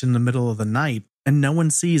vanish in the middle of the night and no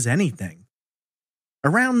one sees anything?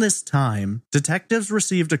 Around this time, detectives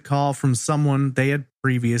received a call from someone they had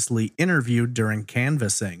previously interviewed during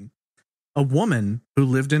canvassing. A woman who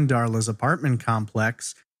lived in Darla's apartment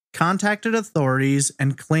complex contacted authorities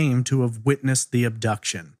and claimed to have witnessed the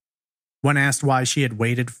abduction. When asked why she had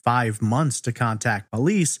waited 5 months to contact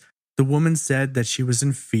police, the woman said that she was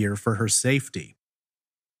in fear for her safety.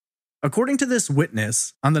 According to this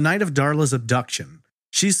witness, on the night of Darla's abduction,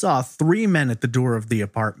 she saw 3 men at the door of the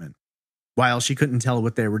apartment. While she couldn't tell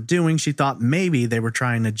what they were doing, she thought maybe they were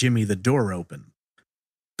trying to jimmy the door open.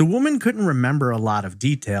 The woman couldn't remember a lot of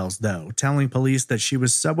details, though, telling police that she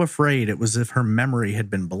was so afraid it was as if her memory had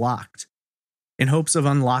been blocked. In hopes of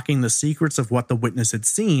unlocking the secrets of what the witness had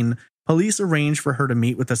seen, police arranged for her to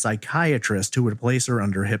meet with a psychiatrist who would place her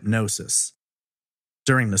under hypnosis.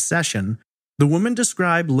 During the session, the woman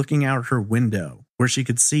described looking out her window, where she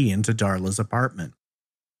could see into Darla's apartment.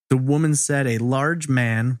 The woman said a large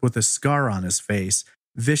man with a scar on his face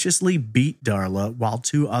viciously beat Darla while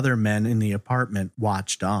 2 other men in the apartment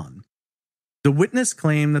watched on. The witness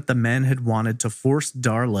claimed that the men had wanted to force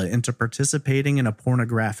Darla into participating in a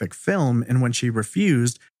pornographic film, and when she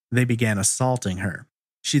refused, they began assaulting her.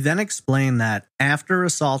 She then explained that, after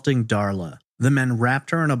assaulting Darla, the men wrapped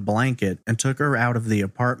her in a blanket and took her out of the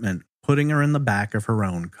apartment, putting her in the back of her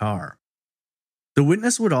own car. The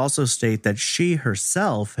witness would also state that she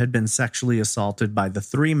herself had been sexually assaulted by the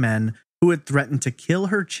 3 men who had threatened to kill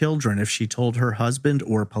her children if she told her husband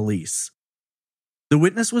or police. The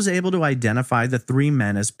witness was able to identify the 3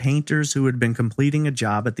 men as painters who had been completing a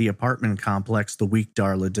job at the apartment complex the week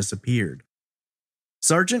Darla disappeared.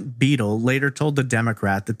 Sergeant Beadle later told the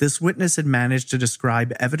Democrat that this witness had managed to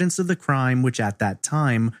describe evidence of the crime which at that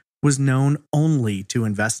time was known only to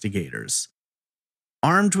investigators.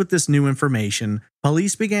 Armed with this new information,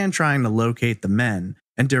 police began trying to locate the men,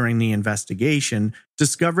 and during the investigation,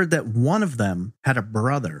 discovered that one of them had a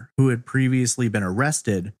brother who had previously been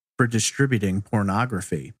arrested for distributing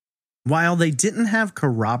pornography. While they didn't have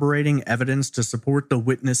corroborating evidence to support the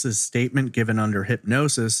witness's statement given under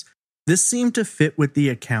hypnosis, this seemed to fit with the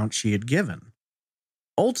account she had given.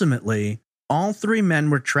 Ultimately, all 3 men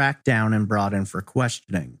were tracked down and brought in for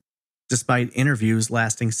questioning. Despite interviews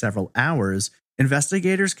lasting several hours,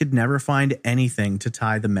 investigators could never find anything to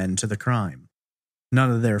tie the men to the crime. None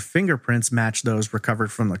of their fingerprints matched those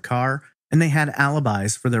recovered from the car, and they had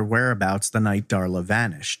alibis for their whereabouts the night Darla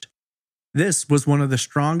vanished. This was one of the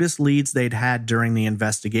strongest leads they'd had during the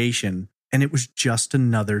investigation, and it was just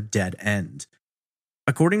another dead end.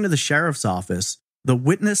 According to the sheriff's office, The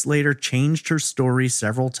witness later changed her story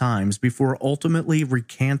several times before ultimately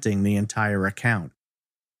recanting the entire account.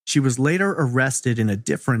 She was later arrested in a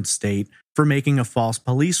different state for making a false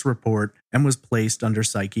police report and was placed under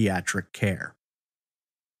psychiatric care.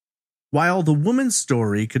 While the woman's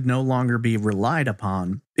story could no longer be relied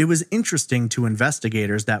upon, it was interesting to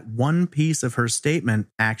investigators that one piece of her statement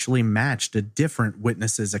actually matched a different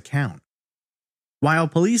witness's account. While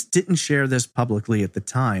police didn't share this publicly at the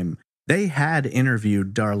time, they had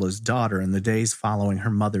interviewed Darla's daughter in the days following her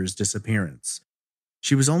mother's disappearance.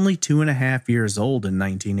 She was only 2.5 years old in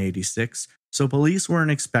 1986, so police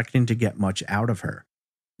weren't expecting to get much out of her.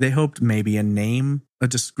 They hoped maybe a name, a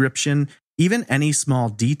description, even any small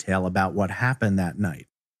detail about what happened that night.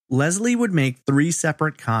 Leslie would make 3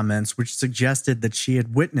 separate comments which suggested that she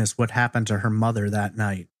had witnessed what happened to her mother that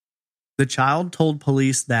night. The child told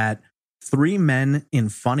police that 3 men in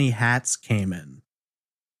funny hats came in.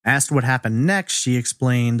 Asked what happened next, she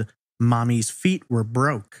explained, "Mommy's feet were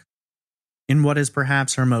broke." In what is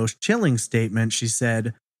perhaps her most chilling statement, she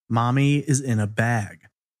said, "Mommy is in a bag."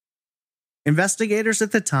 Investigators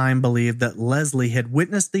at the time believed that Leslie had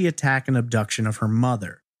witnessed the attack and abduction of her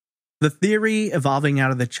mother. The theory evolving out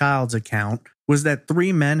of the child's account was that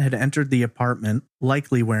 3 men had entered the apartment,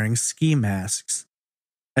 likely wearing ski masks.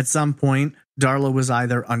 At some point, Darla was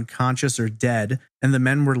either unconscious or dead, and the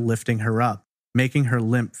men were lifting her up, making her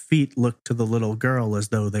limp feet look to the little girl as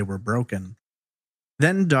though they were broken.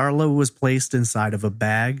 Then Darla was placed inside of a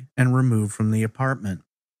bag and removed from the apartment.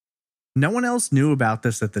 No one else knew about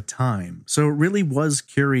this at the time, so it really was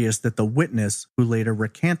curious that the witness, who later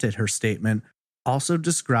recanted her statement, also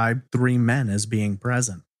described 3 men as being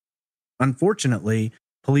present. Unfortunately,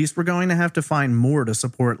 police were going to have to find more to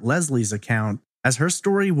support Leslie's account, as her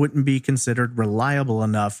story wouldn't be considered reliable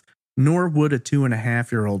enough, nor would a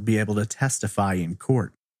 2.5-year-old be able to testify in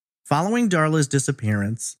court. Following Darla's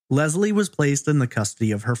disappearance, Leslie was placed in the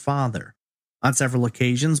custody of her father. On several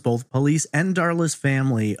occasions, both police and Darla's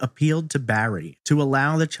family appealed to Barry to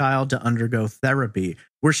allow the child to undergo therapy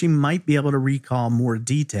where she might be able to recall more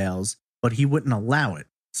details, but he wouldn't allow it,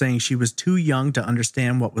 saying she was too young to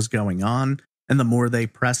understand what was going on, and the more they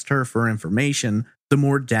pressed her for information, the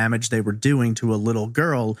more damage they were doing to a little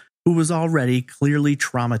girl who was already clearly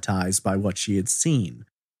traumatized by what she had seen.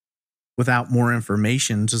 Without more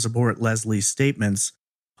information to support Leslie's statements,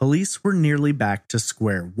 police were nearly back to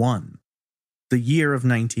square one. The year of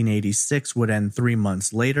 1986 would end 3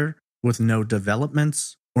 months later with no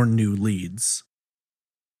developments or new leads.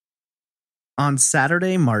 On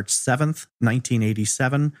Saturday, March 7th,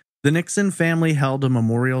 1987, the Nixon family held a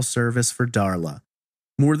memorial service for Darla.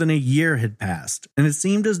 More than a year had passed, and it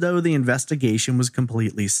seemed as though the investigation was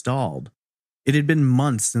completely stalled. It had been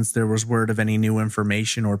months since there was word of any new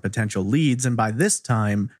information or potential leads, and by this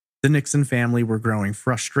time, the Nixon family were growing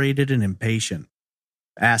frustrated and impatient.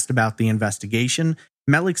 Asked about the investigation,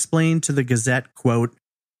 Mel explained to the Gazette, quote,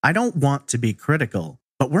 "I don't want to be critical,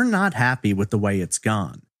 but we're not happy with the way it's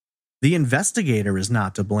gone. The investigator is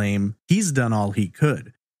not to blame. He's done all he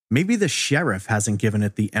could. Maybe the sheriff hasn't given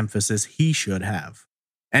it the emphasis he should have."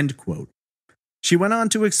 End quote. She went on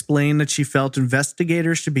to explain that she felt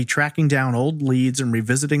investigators should be tracking down old leads and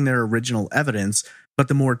revisiting their original evidence, but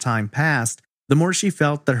the more time passed, the more she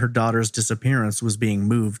felt that her daughter's disappearance was being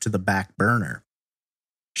moved to the back burner.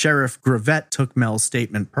 Sheriff Gravett took Mel's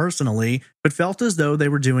statement personally, but felt as though they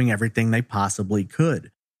were doing everything they possibly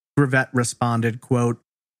could. Gravett responded, quote,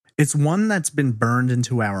 "It's one that's been burned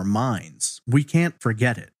into our minds. We can't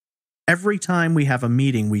forget it. Every time we have a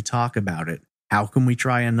meeting, we talk about it. How can we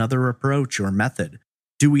try another approach or method?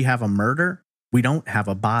 Do we have a murder? We don't have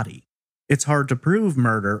a body. It's hard to prove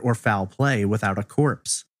murder or foul play without a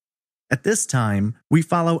corpse. At this time, we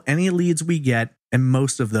follow any leads we get, and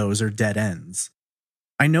most of those are dead ends.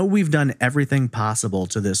 I know we've done everything possible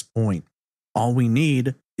to this point. All we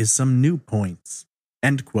need is some new points."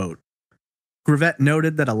 End quote. Gravett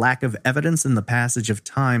noted that a lack of evidence in the passage of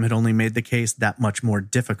time had only made the case that much more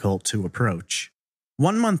difficult to approach.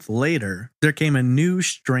 1 month later, there came a new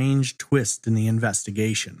strange twist in the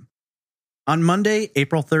investigation. On Monday,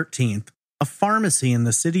 April 13th, a pharmacy in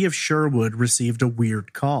the city of Sherwood received a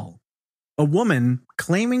weird call. A woman,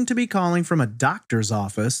 claiming to be calling from a doctor's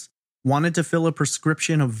office, wanted to fill a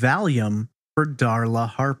prescription of Valium for Darla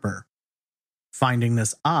Harper. Finding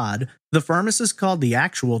this odd, the pharmacist called the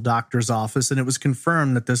actual doctor's office, and it was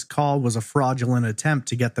confirmed that this call was a fraudulent attempt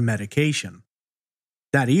to get the medication.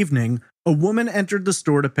 That evening, a woman entered the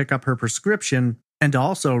store to pick up her prescription and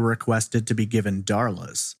also requested to be given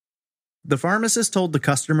Darla's. The pharmacist told the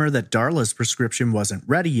customer that Darla's prescription wasn't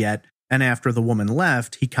ready yet, and after the woman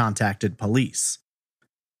left, he contacted police.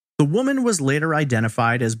 The woman was later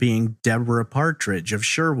identified as being Deborah Partridge of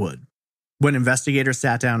Sherwood. When investigators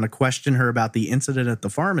sat down to question her about the incident at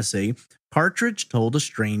the pharmacy, Partridge told a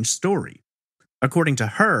strange story. According to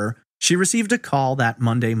her, she received a call that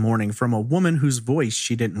Monday morning from a woman whose voice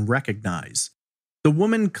she didn't recognize. The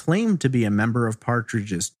woman claimed to be a member of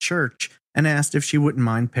Partridge's church and asked if she wouldn't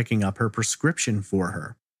mind picking up her prescription for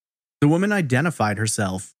her. The woman identified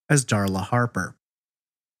herself as Darla Harper.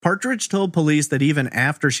 Partridge told police that even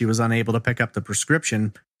after she was unable to pick up the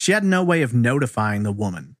prescription, she had no way of notifying the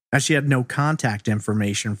woman, as she had no contact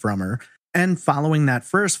information from her, and following that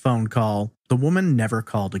first phone call, the woman never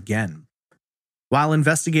called again. While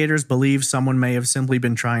investigators believe someone may have simply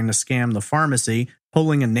been trying to scam the pharmacy,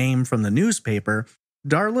 pulling a name from the newspaper,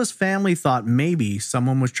 Darla's family thought maybe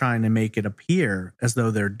someone was trying to make it appear as though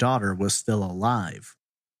their daughter was still alive.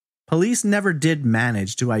 Police never did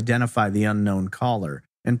manage to identify the unknown caller,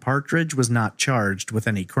 and Partridge was not charged with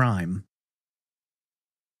any crime.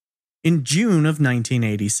 In June of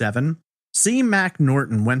 1987, C. Mac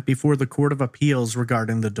Norton went before the Court of Appeals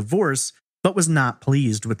regarding the divorce, but was not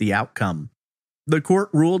pleased with the outcome. The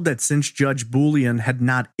court ruled that since Judge Bullion had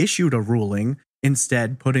not issued a ruling,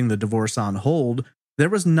 instead putting the divorce on hold, there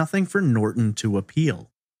was nothing for Norton to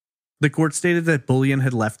appeal. The court stated that Bullion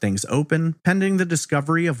had left things open, pending the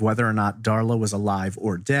discovery of whether or not Darla was alive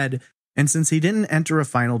or dead, and since he didn't enter a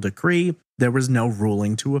final decree, there was no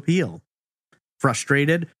ruling to appeal.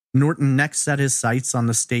 Frustrated, Norton next set his sights on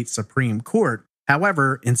the state Supreme Court.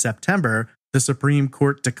 However, in September, the Supreme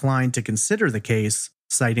Court declined to consider the case,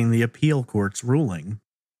 citing the appeal court's ruling.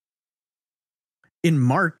 In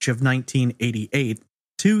March of 1988,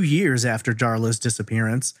 2 years after Darla's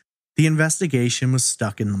disappearance, the investigation was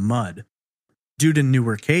stuck in the mud. Due to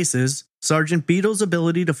newer cases, Sergeant Beadle's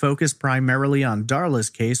ability to focus primarily on Darla's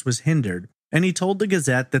case was hindered, and he told the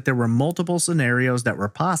Gazette that there were multiple scenarios that were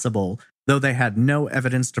possible, though they had no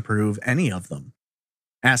evidence to prove any of them.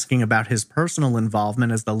 Asking about his personal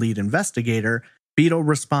involvement as the lead investigator, Beadle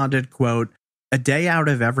responded, quote, "A day out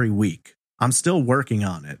of every week. I'm still working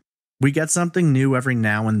on it. We get something new every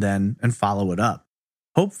now and then and follow it up.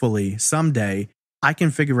 Hopefully, someday, I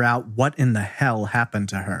can figure out what in the hell happened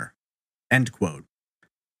to her." End quote.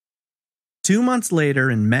 2 months later,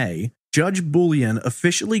 in May, Judge Bullion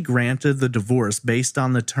officially granted the divorce based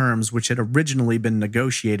on the terms which had originally been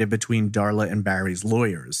negotiated between Darla and Barry's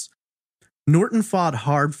lawyers. Norton fought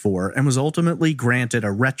hard for and was ultimately granted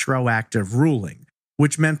a retroactive ruling,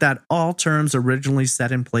 which meant that all terms originally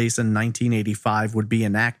set in place in 1985 would be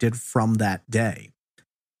enacted from that day.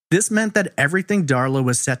 This meant that everything Darla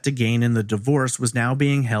was set to gain in the divorce was now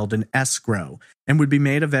being held in escrow and would be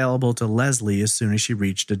made available to Leslie as soon as she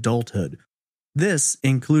reached adulthood. This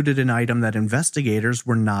included an item that investigators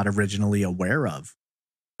were not originally aware of.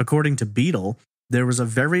 According to Beadle, there was a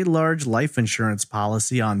very large life insurance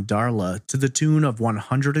policy on Darla to the tune of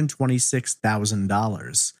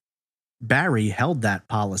 $126,000. Barry held that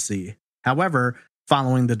policy. However,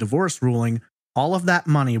 following the divorce ruling, all of that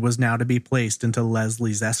money was now to be placed into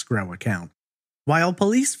Leslie's escrow account. While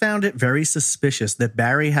police found it very suspicious that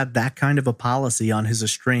Barry had that kind of a policy on his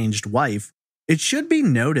estranged wife, it should be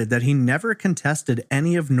noted that he never contested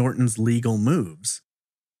any of Norton's legal moves.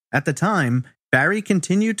 At the time, Barry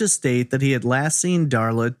continued to state that he had last seen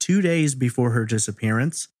Darla 2 days before her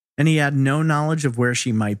disappearance, and he had no knowledge of where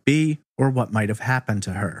she might be or what might have happened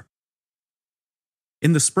to her.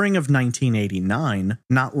 In the spring of 1989,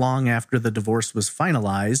 not long after the divorce was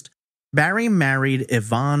finalized, Barry married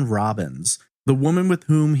Yvonne Robbins, the woman with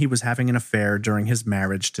whom he was having an affair during his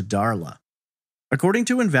marriage to Darla. According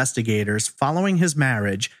to investigators, following his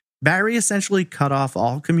marriage, Barry essentially cut off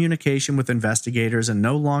all communication with investigators and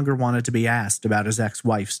no longer wanted to be asked about his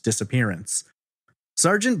ex-wife's disappearance.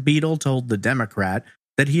 Sergeant Beadle told the Democrat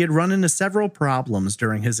that he had run into several problems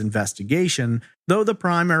during his investigation, though the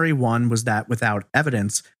primary one was that without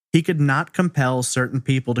evidence, he could not compel certain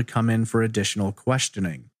people to come in for additional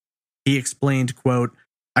questioning. He explained, quote,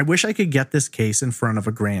 "I wish I could get this case in front of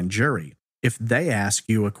a grand jury. If they ask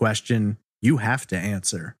you a question, you have to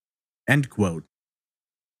answer." End quote.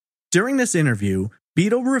 During this interview,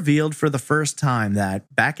 Beadle revealed for the first time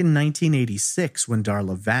that, back in 1986 when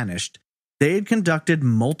Darla vanished, they had conducted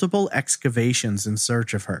multiple excavations in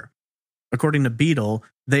search of her. According to Beadle,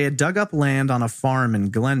 they had dug up land on a farm in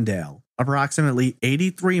Glendale, approximately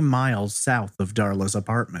 83 miles south of Darla's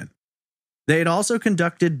apartment. They had also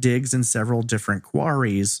conducted digs in several different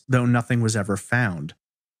quarries, though nothing was ever found.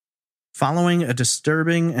 Following a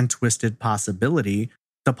disturbing and twisted possibility,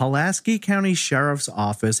 the Pulaski County Sheriff's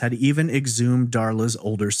Office had even exhumed Darla's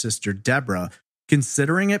older sister Deborah,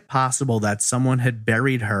 considering it possible that someone had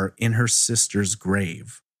buried her in her sister's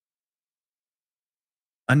grave.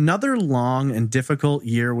 Another long and difficult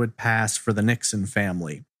year would pass for the Nixon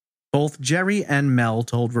family. Both Jerry and Mel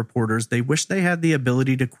told reporters they wished they had the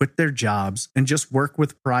ability to quit their jobs and just work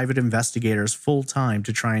with private investigators full-time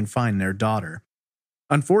to try and find their daughter.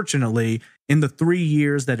 Unfortunately, in the 3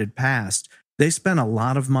 years that had passed, they spent a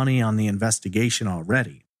lot of money on the investigation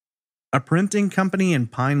already. A printing company in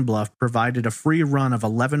Pine Bluff provided a free run of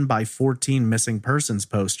 11 by 14 missing persons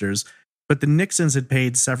posters, but the Nixons had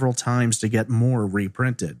paid several times to get more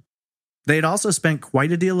reprinted. They had also spent quite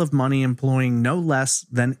a deal of money employing no less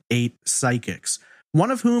than 8 psychics, one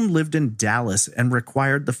of whom lived in Dallas and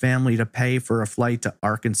required the family to pay for a flight to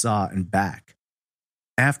Arkansas and back.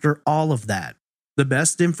 After all of that, the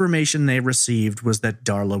best information they received was that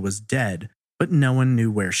Darla was dead, but no one knew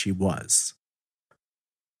where she was.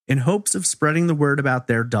 In hopes of spreading the word about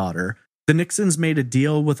their daughter, the Nixons made a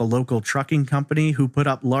deal with a local trucking company who put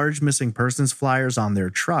up large missing persons flyers on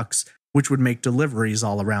their trucks, which would make deliveries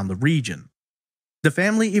all around the region. The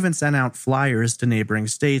family even sent out flyers to neighboring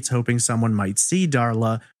states hoping someone might see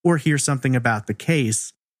Darla or hear something about the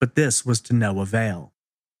case, but this was to no avail.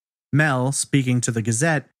 Mel, speaking to the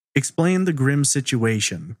Gazette, explained the grim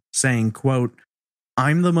situation, saying, quote,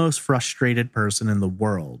 "I'm the most frustrated person in the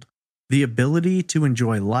world. The ability to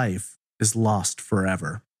enjoy life is lost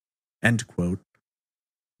forever." End quote.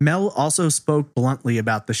 Mel also spoke bluntly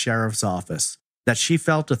about the sheriff's office, that she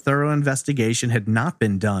felt a thorough investigation had not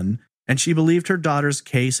been done, and she believed her daughter's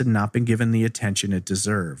case had not been given the attention it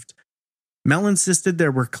deserved. Mel insisted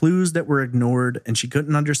there were clues that were ignored, and she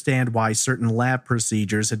couldn't understand why certain lab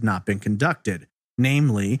procedures had not been conducted,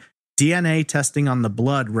 namely, DNA testing on the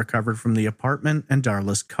blood recovered from the apartment and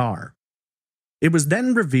Darla's car. It was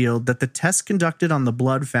then revealed that the tests conducted on the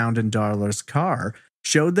blood found in Darla's car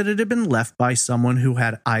showed that it had been left by someone who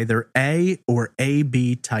had either A or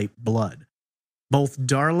AB type blood. Both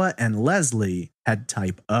Darla and Leslie had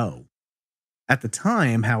type O. At the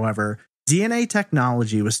time, however, DNA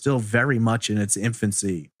technology was still very much in its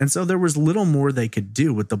infancy, and so there was little more they could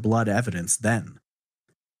do with the blood evidence then.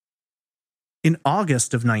 In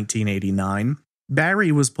August of 1989,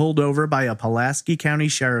 Barry was pulled over by a Pulaski County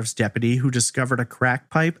Sheriff's deputy who discovered a crack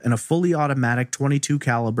pipe and a fully automatic .22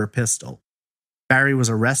 caliber pistol. Barry was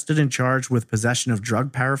arrested and charged with possession of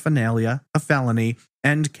drug paraphernalia, a felony,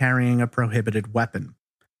 and carrying a prohibited weapon.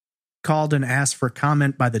 Called and asked for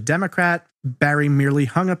comment by the Democrat, Barry merely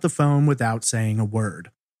hung up the phone without saying a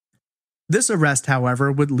word. This arrest,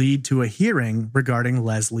 however, would lead to a hearing regarding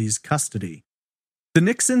Leslie's custody. The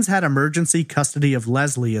Nixons had emergency custody of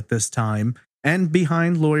Leslie at this time, and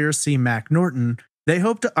behind lawyer C. Mac Norton, they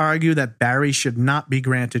hoped to argue that Barry should not be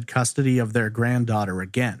granted custody of their granddaughter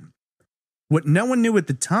again. What no one knew at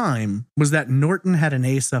the time was that Norton had an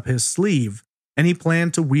ace up his sleeve, and he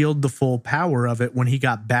planned to wield the full power of it when he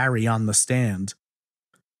got Barry on the stand.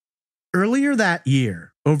 Earlier that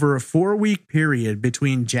year, over a 4-week period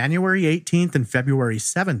between January 18th and February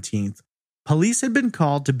 17th, police had been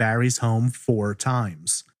called to Barry's home 4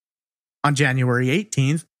 times. On January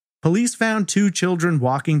 18th, police found 2 children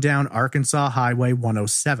walking down Arkansas Highway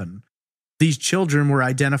 107. These children were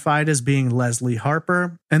identified as being Darla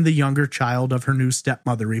Harper and the younger child of her new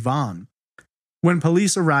stepmother Yvonne. When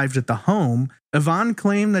police arrived at the home, Yvonne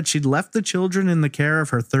claimed that she'd left the children in the care of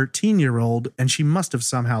her 13-year-old and she must have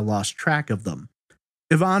somehow lost track of them.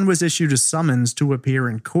 Yvonne was issued a summons to appear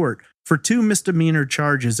in court for 2 misdemeanor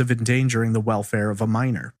charges of endangering the welfare of a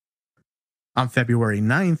minor. On February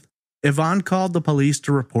 9th, Yvonne called the police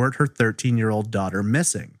to report her 13-year-old daughter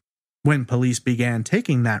missing. When police began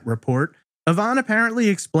taking that report, Yvonne apparently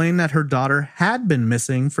explained that her daughter had been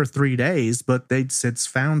missing for 3 days, but they'd since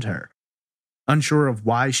found her. Unsure of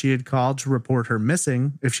why she had called to report her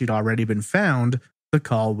missing if she'd already been found, the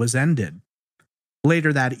call was ended.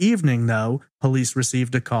 Later that evening, though, police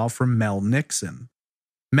received a call from Mel Nixon.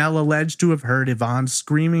 Mel alleged to have heard Yvonne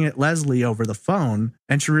screaming at Leslie over the phone,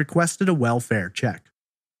 and she requested a welfare check.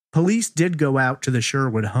 Police did go out to the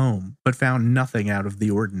Sherwood home, but found nothing out of the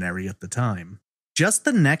ordinary at the time. Just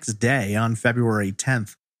the next day, on February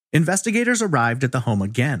 10th, investigators arrived at the home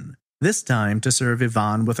again, this time to serve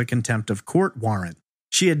Yvonne with a contempt of court warrant.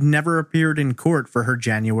 She had never appeared in court for her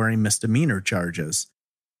January misdemeanor charges.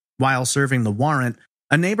 While serving the warrant,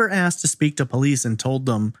 a neighbor asked to speak to police and told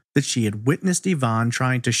them that she had witnessed Yvonne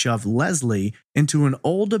trying to shove Leslie into an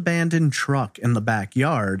old abandoned truck in the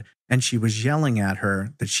backyard, and she was yelling at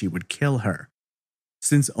her that she would kill her.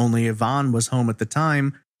 Since only Yvonne was home at the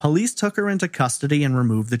time, police took her into custody and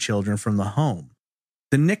removed the children from the home.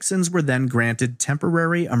 The Nixons were then granted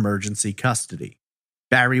temporary emergency custody.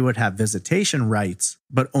 Barry would have visitation rights,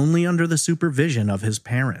 but only under the supervision of his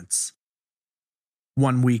parents.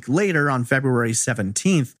 1 week later, on February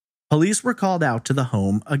 17th, police were called out to the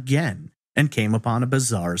home again and came upon a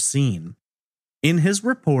bizarre scene. In his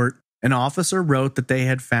report, an officer wrote that they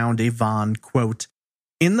had found Yvonne, quote,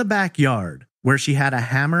 in the backyard, where she had a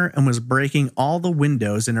hammer and was breaking all the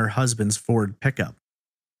windows in her husband's Ford pickup.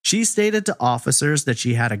 She stated to officers that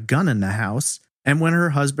she had a gun in the house, and when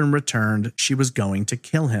her husband returned, she was going to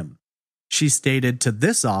kill him. She stated to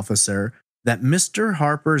this officer that Mr.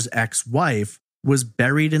 Harper's ex-wife was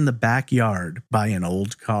buried in the backyard by an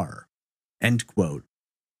old car. End quote.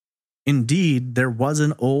 Indeed, there was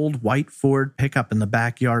an old white Ford pickup in the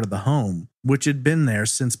backyard of the home, which had been there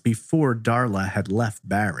since before Darla had left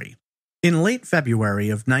Barry. In late February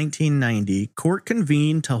of 1990, court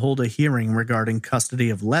convened to hold a hearing regarding custody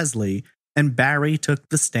of Leslie, and Barry took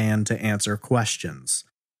the stand to answer questions.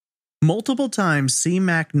 Multiple times, C.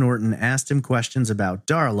 Mac Norton asked him questions about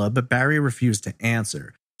Darla, but Barry refused to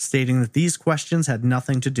answer, stating that these questions had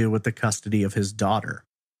nothing to do with the custody of his daughter.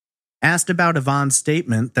 Asked about Yvonne's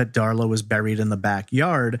statement that Darla was buried in the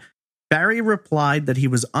backyard, Barry replied that he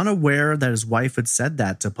was unaware that his wife had said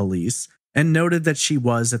that to police, and noted that she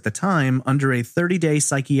was, at the time, under a 30-day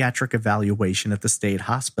psychiatric evaluation at the state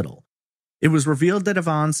hospital. It was revealed that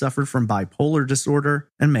Yvonne suffered from bipolar disorder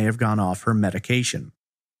and may have gone off her medication.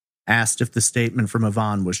 Asked if the statement from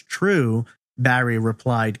Yvonne was true, Barry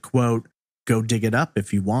replied, quote, go dig it up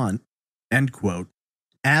if you want, end quote.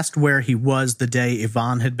 Asked where he was the day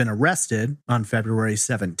Yvonne had been arrested, on February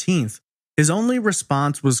 17th, his only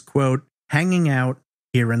response was, quote, hanging out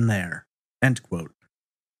here and there, end quote.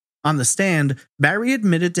 On the stand, Barry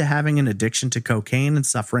admitted to having an addiction to cocaine and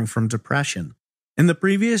suffering from depression. In the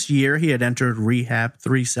previous year, he had entered rehab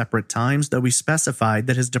 3 separate times, though he specified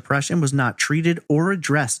that his depression was not treated or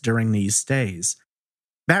addressed during these stays.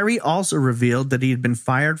 Barry also revealed that he had been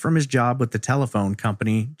fired from his job with the telephone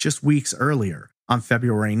company just weeks earlier, on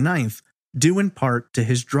February 9th, due in part to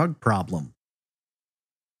his drug problem.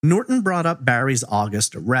 Norton brought up Barry's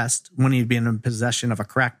August arrest when he had been in possession of a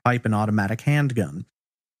crack pipe and automatic handgun.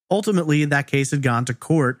 Ultimately, that case had gone to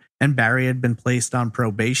court, and Barry had been placed on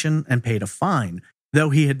probation and paid a fine, though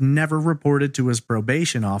he had never reported to his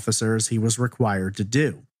probation officers he was required to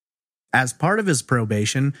do. As part of his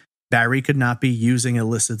probation, Barry could not be using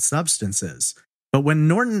illicit substances, but when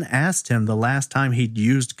Norton asked him the last time he'd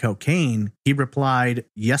used cocaine, he replied,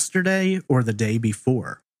 yesterday or the day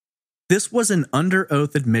before. This was an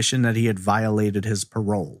under-oath admission that he had violated his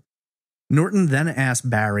parole. Norton then asked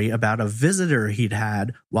Barry about a visitor he'd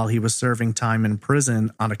had while he was serving time in prison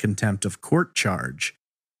on a contempt of court charge.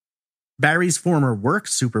 Barry's former work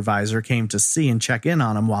supervisor came to see and check in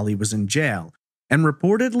on him while he was in jail, and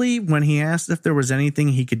reportedly, when he asked if there was anything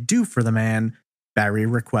he could do for the man, Barry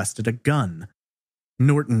requested a gun.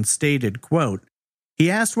 Norton stated, quote, he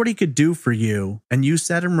asked what he could do for you, and you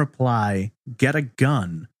said in reply, get a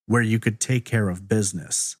gun where you could take care of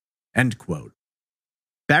business, end quote.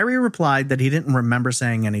 Barry replied that he didn't remember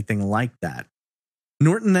saying anything like that.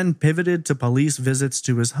 Norton then pivoted to police visits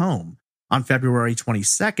to his home. On February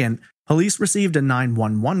 22nd, police received a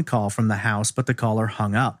 911 call from the house, but the caller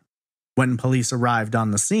hung up. When police arrived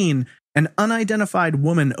on the scene, an unidentified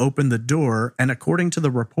woman opened the door and, according to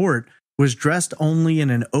the report, was dressed only in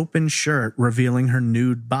an open shirt revealing her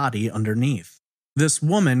nude body underneath. This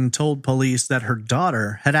woman told police that her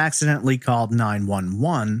daughter had accidentally called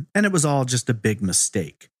 911 and it was all just a big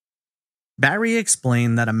mistake. Barry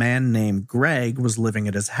explained that a man named Greg was living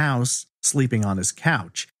at his house, sleeping on his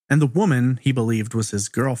couch, and the woman he believed was his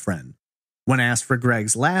girlfriend. When asked for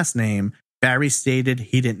Greg's last name, Barry stated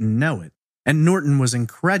he didn't know it, and Norton was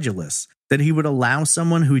incredulous that he would allow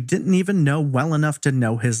someone who didn't even know well enough to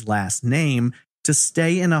know his last name to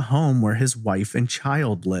stay in a home where his wife and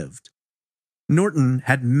child lived. Norton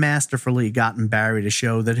had masterfully gotten Barry to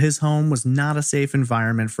show that his home was not a safe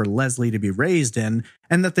environment for Leslie to be raised in,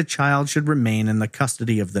 and that the child should remain in the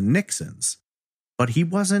custody of the Nixons. But he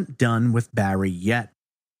wasn't done with Barry yet.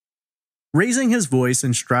 Raising his voice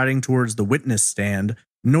and striding towards the witness stand,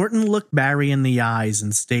 Norton looked Barry in the eyes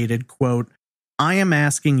and stated, quote, I am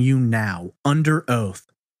asking you now, under oath,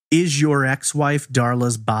 is your ex-wife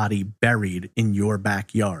Darla's body buried in your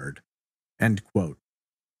backyard? End quote.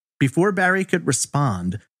 Before Barry could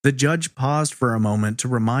respond, the judge paused for a moment to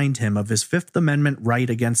remind him of his Fifth Amendment right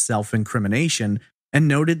against self-incrimination and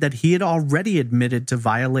noted that he had already admitted to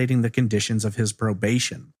violating the conditions of his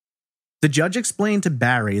probation. The judge explained to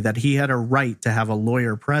Barry that he had a right to have a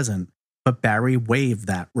lawyer present, but Barry waived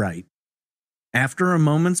that right. After a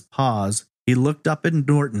moment's pause, he looked up at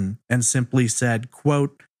Norton and simply said,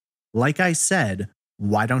 quote, like I said,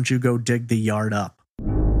 why don't you go dig the yard up?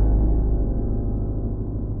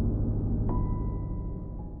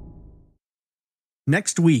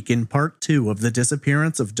 Next week, in part 2 of the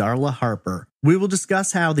disappearance of Darla Harper, we will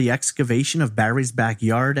discuss how the excavation of Barry's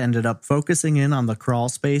backyard ended up focusing in on the crawl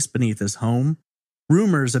space beneath his home,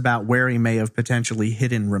 rumors about where he may have potentially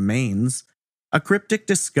hidden remains, a cryptic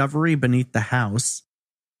discovery beneath the house,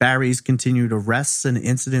 Barry's continued arrests and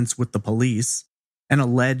incidents with the police, an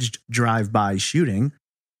alleged drive-by shooting,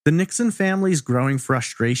 the Nixon family's growing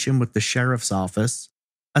frustration with the sheriff's office,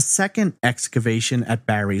 a second excavation at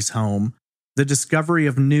Barry's home, the discovery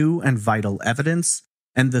of new and vital evidence,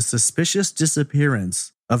 and the suspicious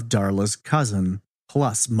disappearance of Darla's cousin,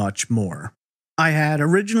 plus much more. I had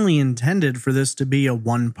originally intended for this to be a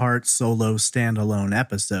one-part solo standalone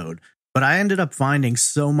episode, but I ended up finding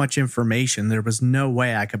so much information there was no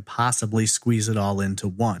way I could possibly squeeze it all into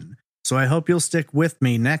one. So I hope you'll stick with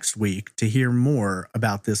me next week to hear more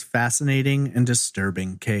about this fascinating and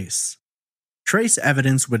disturbing case. Trace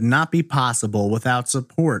Evidence would not be possible without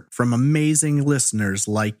support from amazing listeners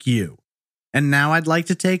like you. And now I'd like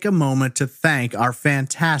to take a moment to thank our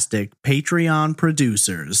fantastic Patreon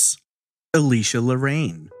producers: Alicia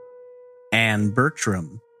Lorraine, Anne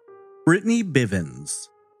Bertram, Brittany Bivens,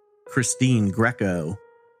 Christine Greco,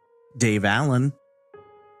 Dave Allen,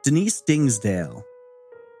 Denise Dingsdale,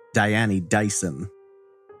 Diane Dyson,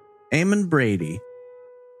 Eamon Brady,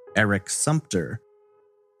 Eric Sumter,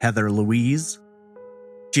 Heather Louise,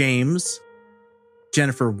 James,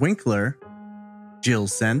 Jennifer Winkler, Jill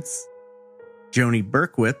Sentz, Joni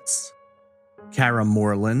Berkowitz, Kara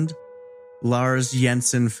Moreland, Lars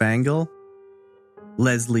Jensen Fangel,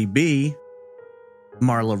 Leslie B.,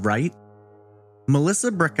 Marla Wright, Melissa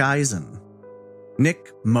Brickeisen,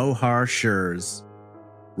 Nick Mohar Schurz,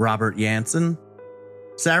 Robert Jansen,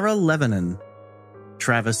 Sarah Levinan,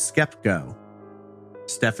 Travis Skepko,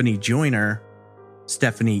 Stephanie Joyner,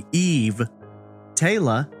 Stephanie Eve,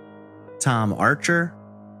 Taylor, Tom Archer,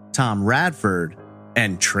 Tom Radford,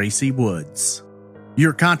 and Tracy Woods.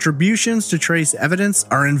 Your contributions to Trace Evidence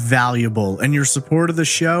are invaluable, and your support of the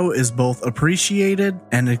show is both appreciated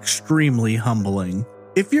and extremely humbling.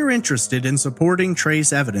 If you're interested in supporting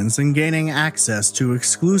Trace Evidence and gaining access to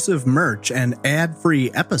exclusive merch and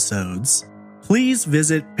ad-free episodes, please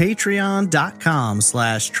visit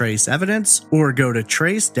patreon.com/traceevidence or go to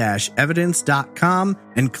trace-evidence.com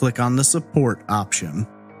and click on the support option.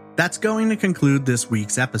 That's going to conclude this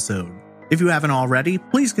week's episode. If you haven't already,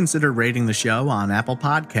 please consider rating the show on Apple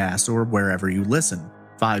Podcasts or wherever you listen.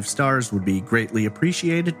 5 stars would be greatly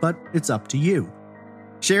appreciated, but it's up to you.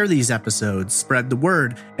 Share these episodes, spread the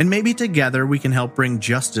word, and maybe together we can help bring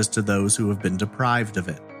justice to those who have been deprived of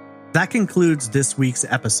it. That concludes this week's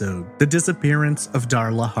episode, The Disappearance of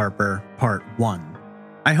Darla Harper, Part 1.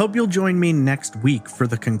 I hope you'll join me next week for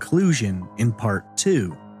the conclusion in Part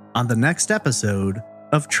 2 on the next episode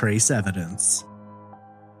of Trace Evidence.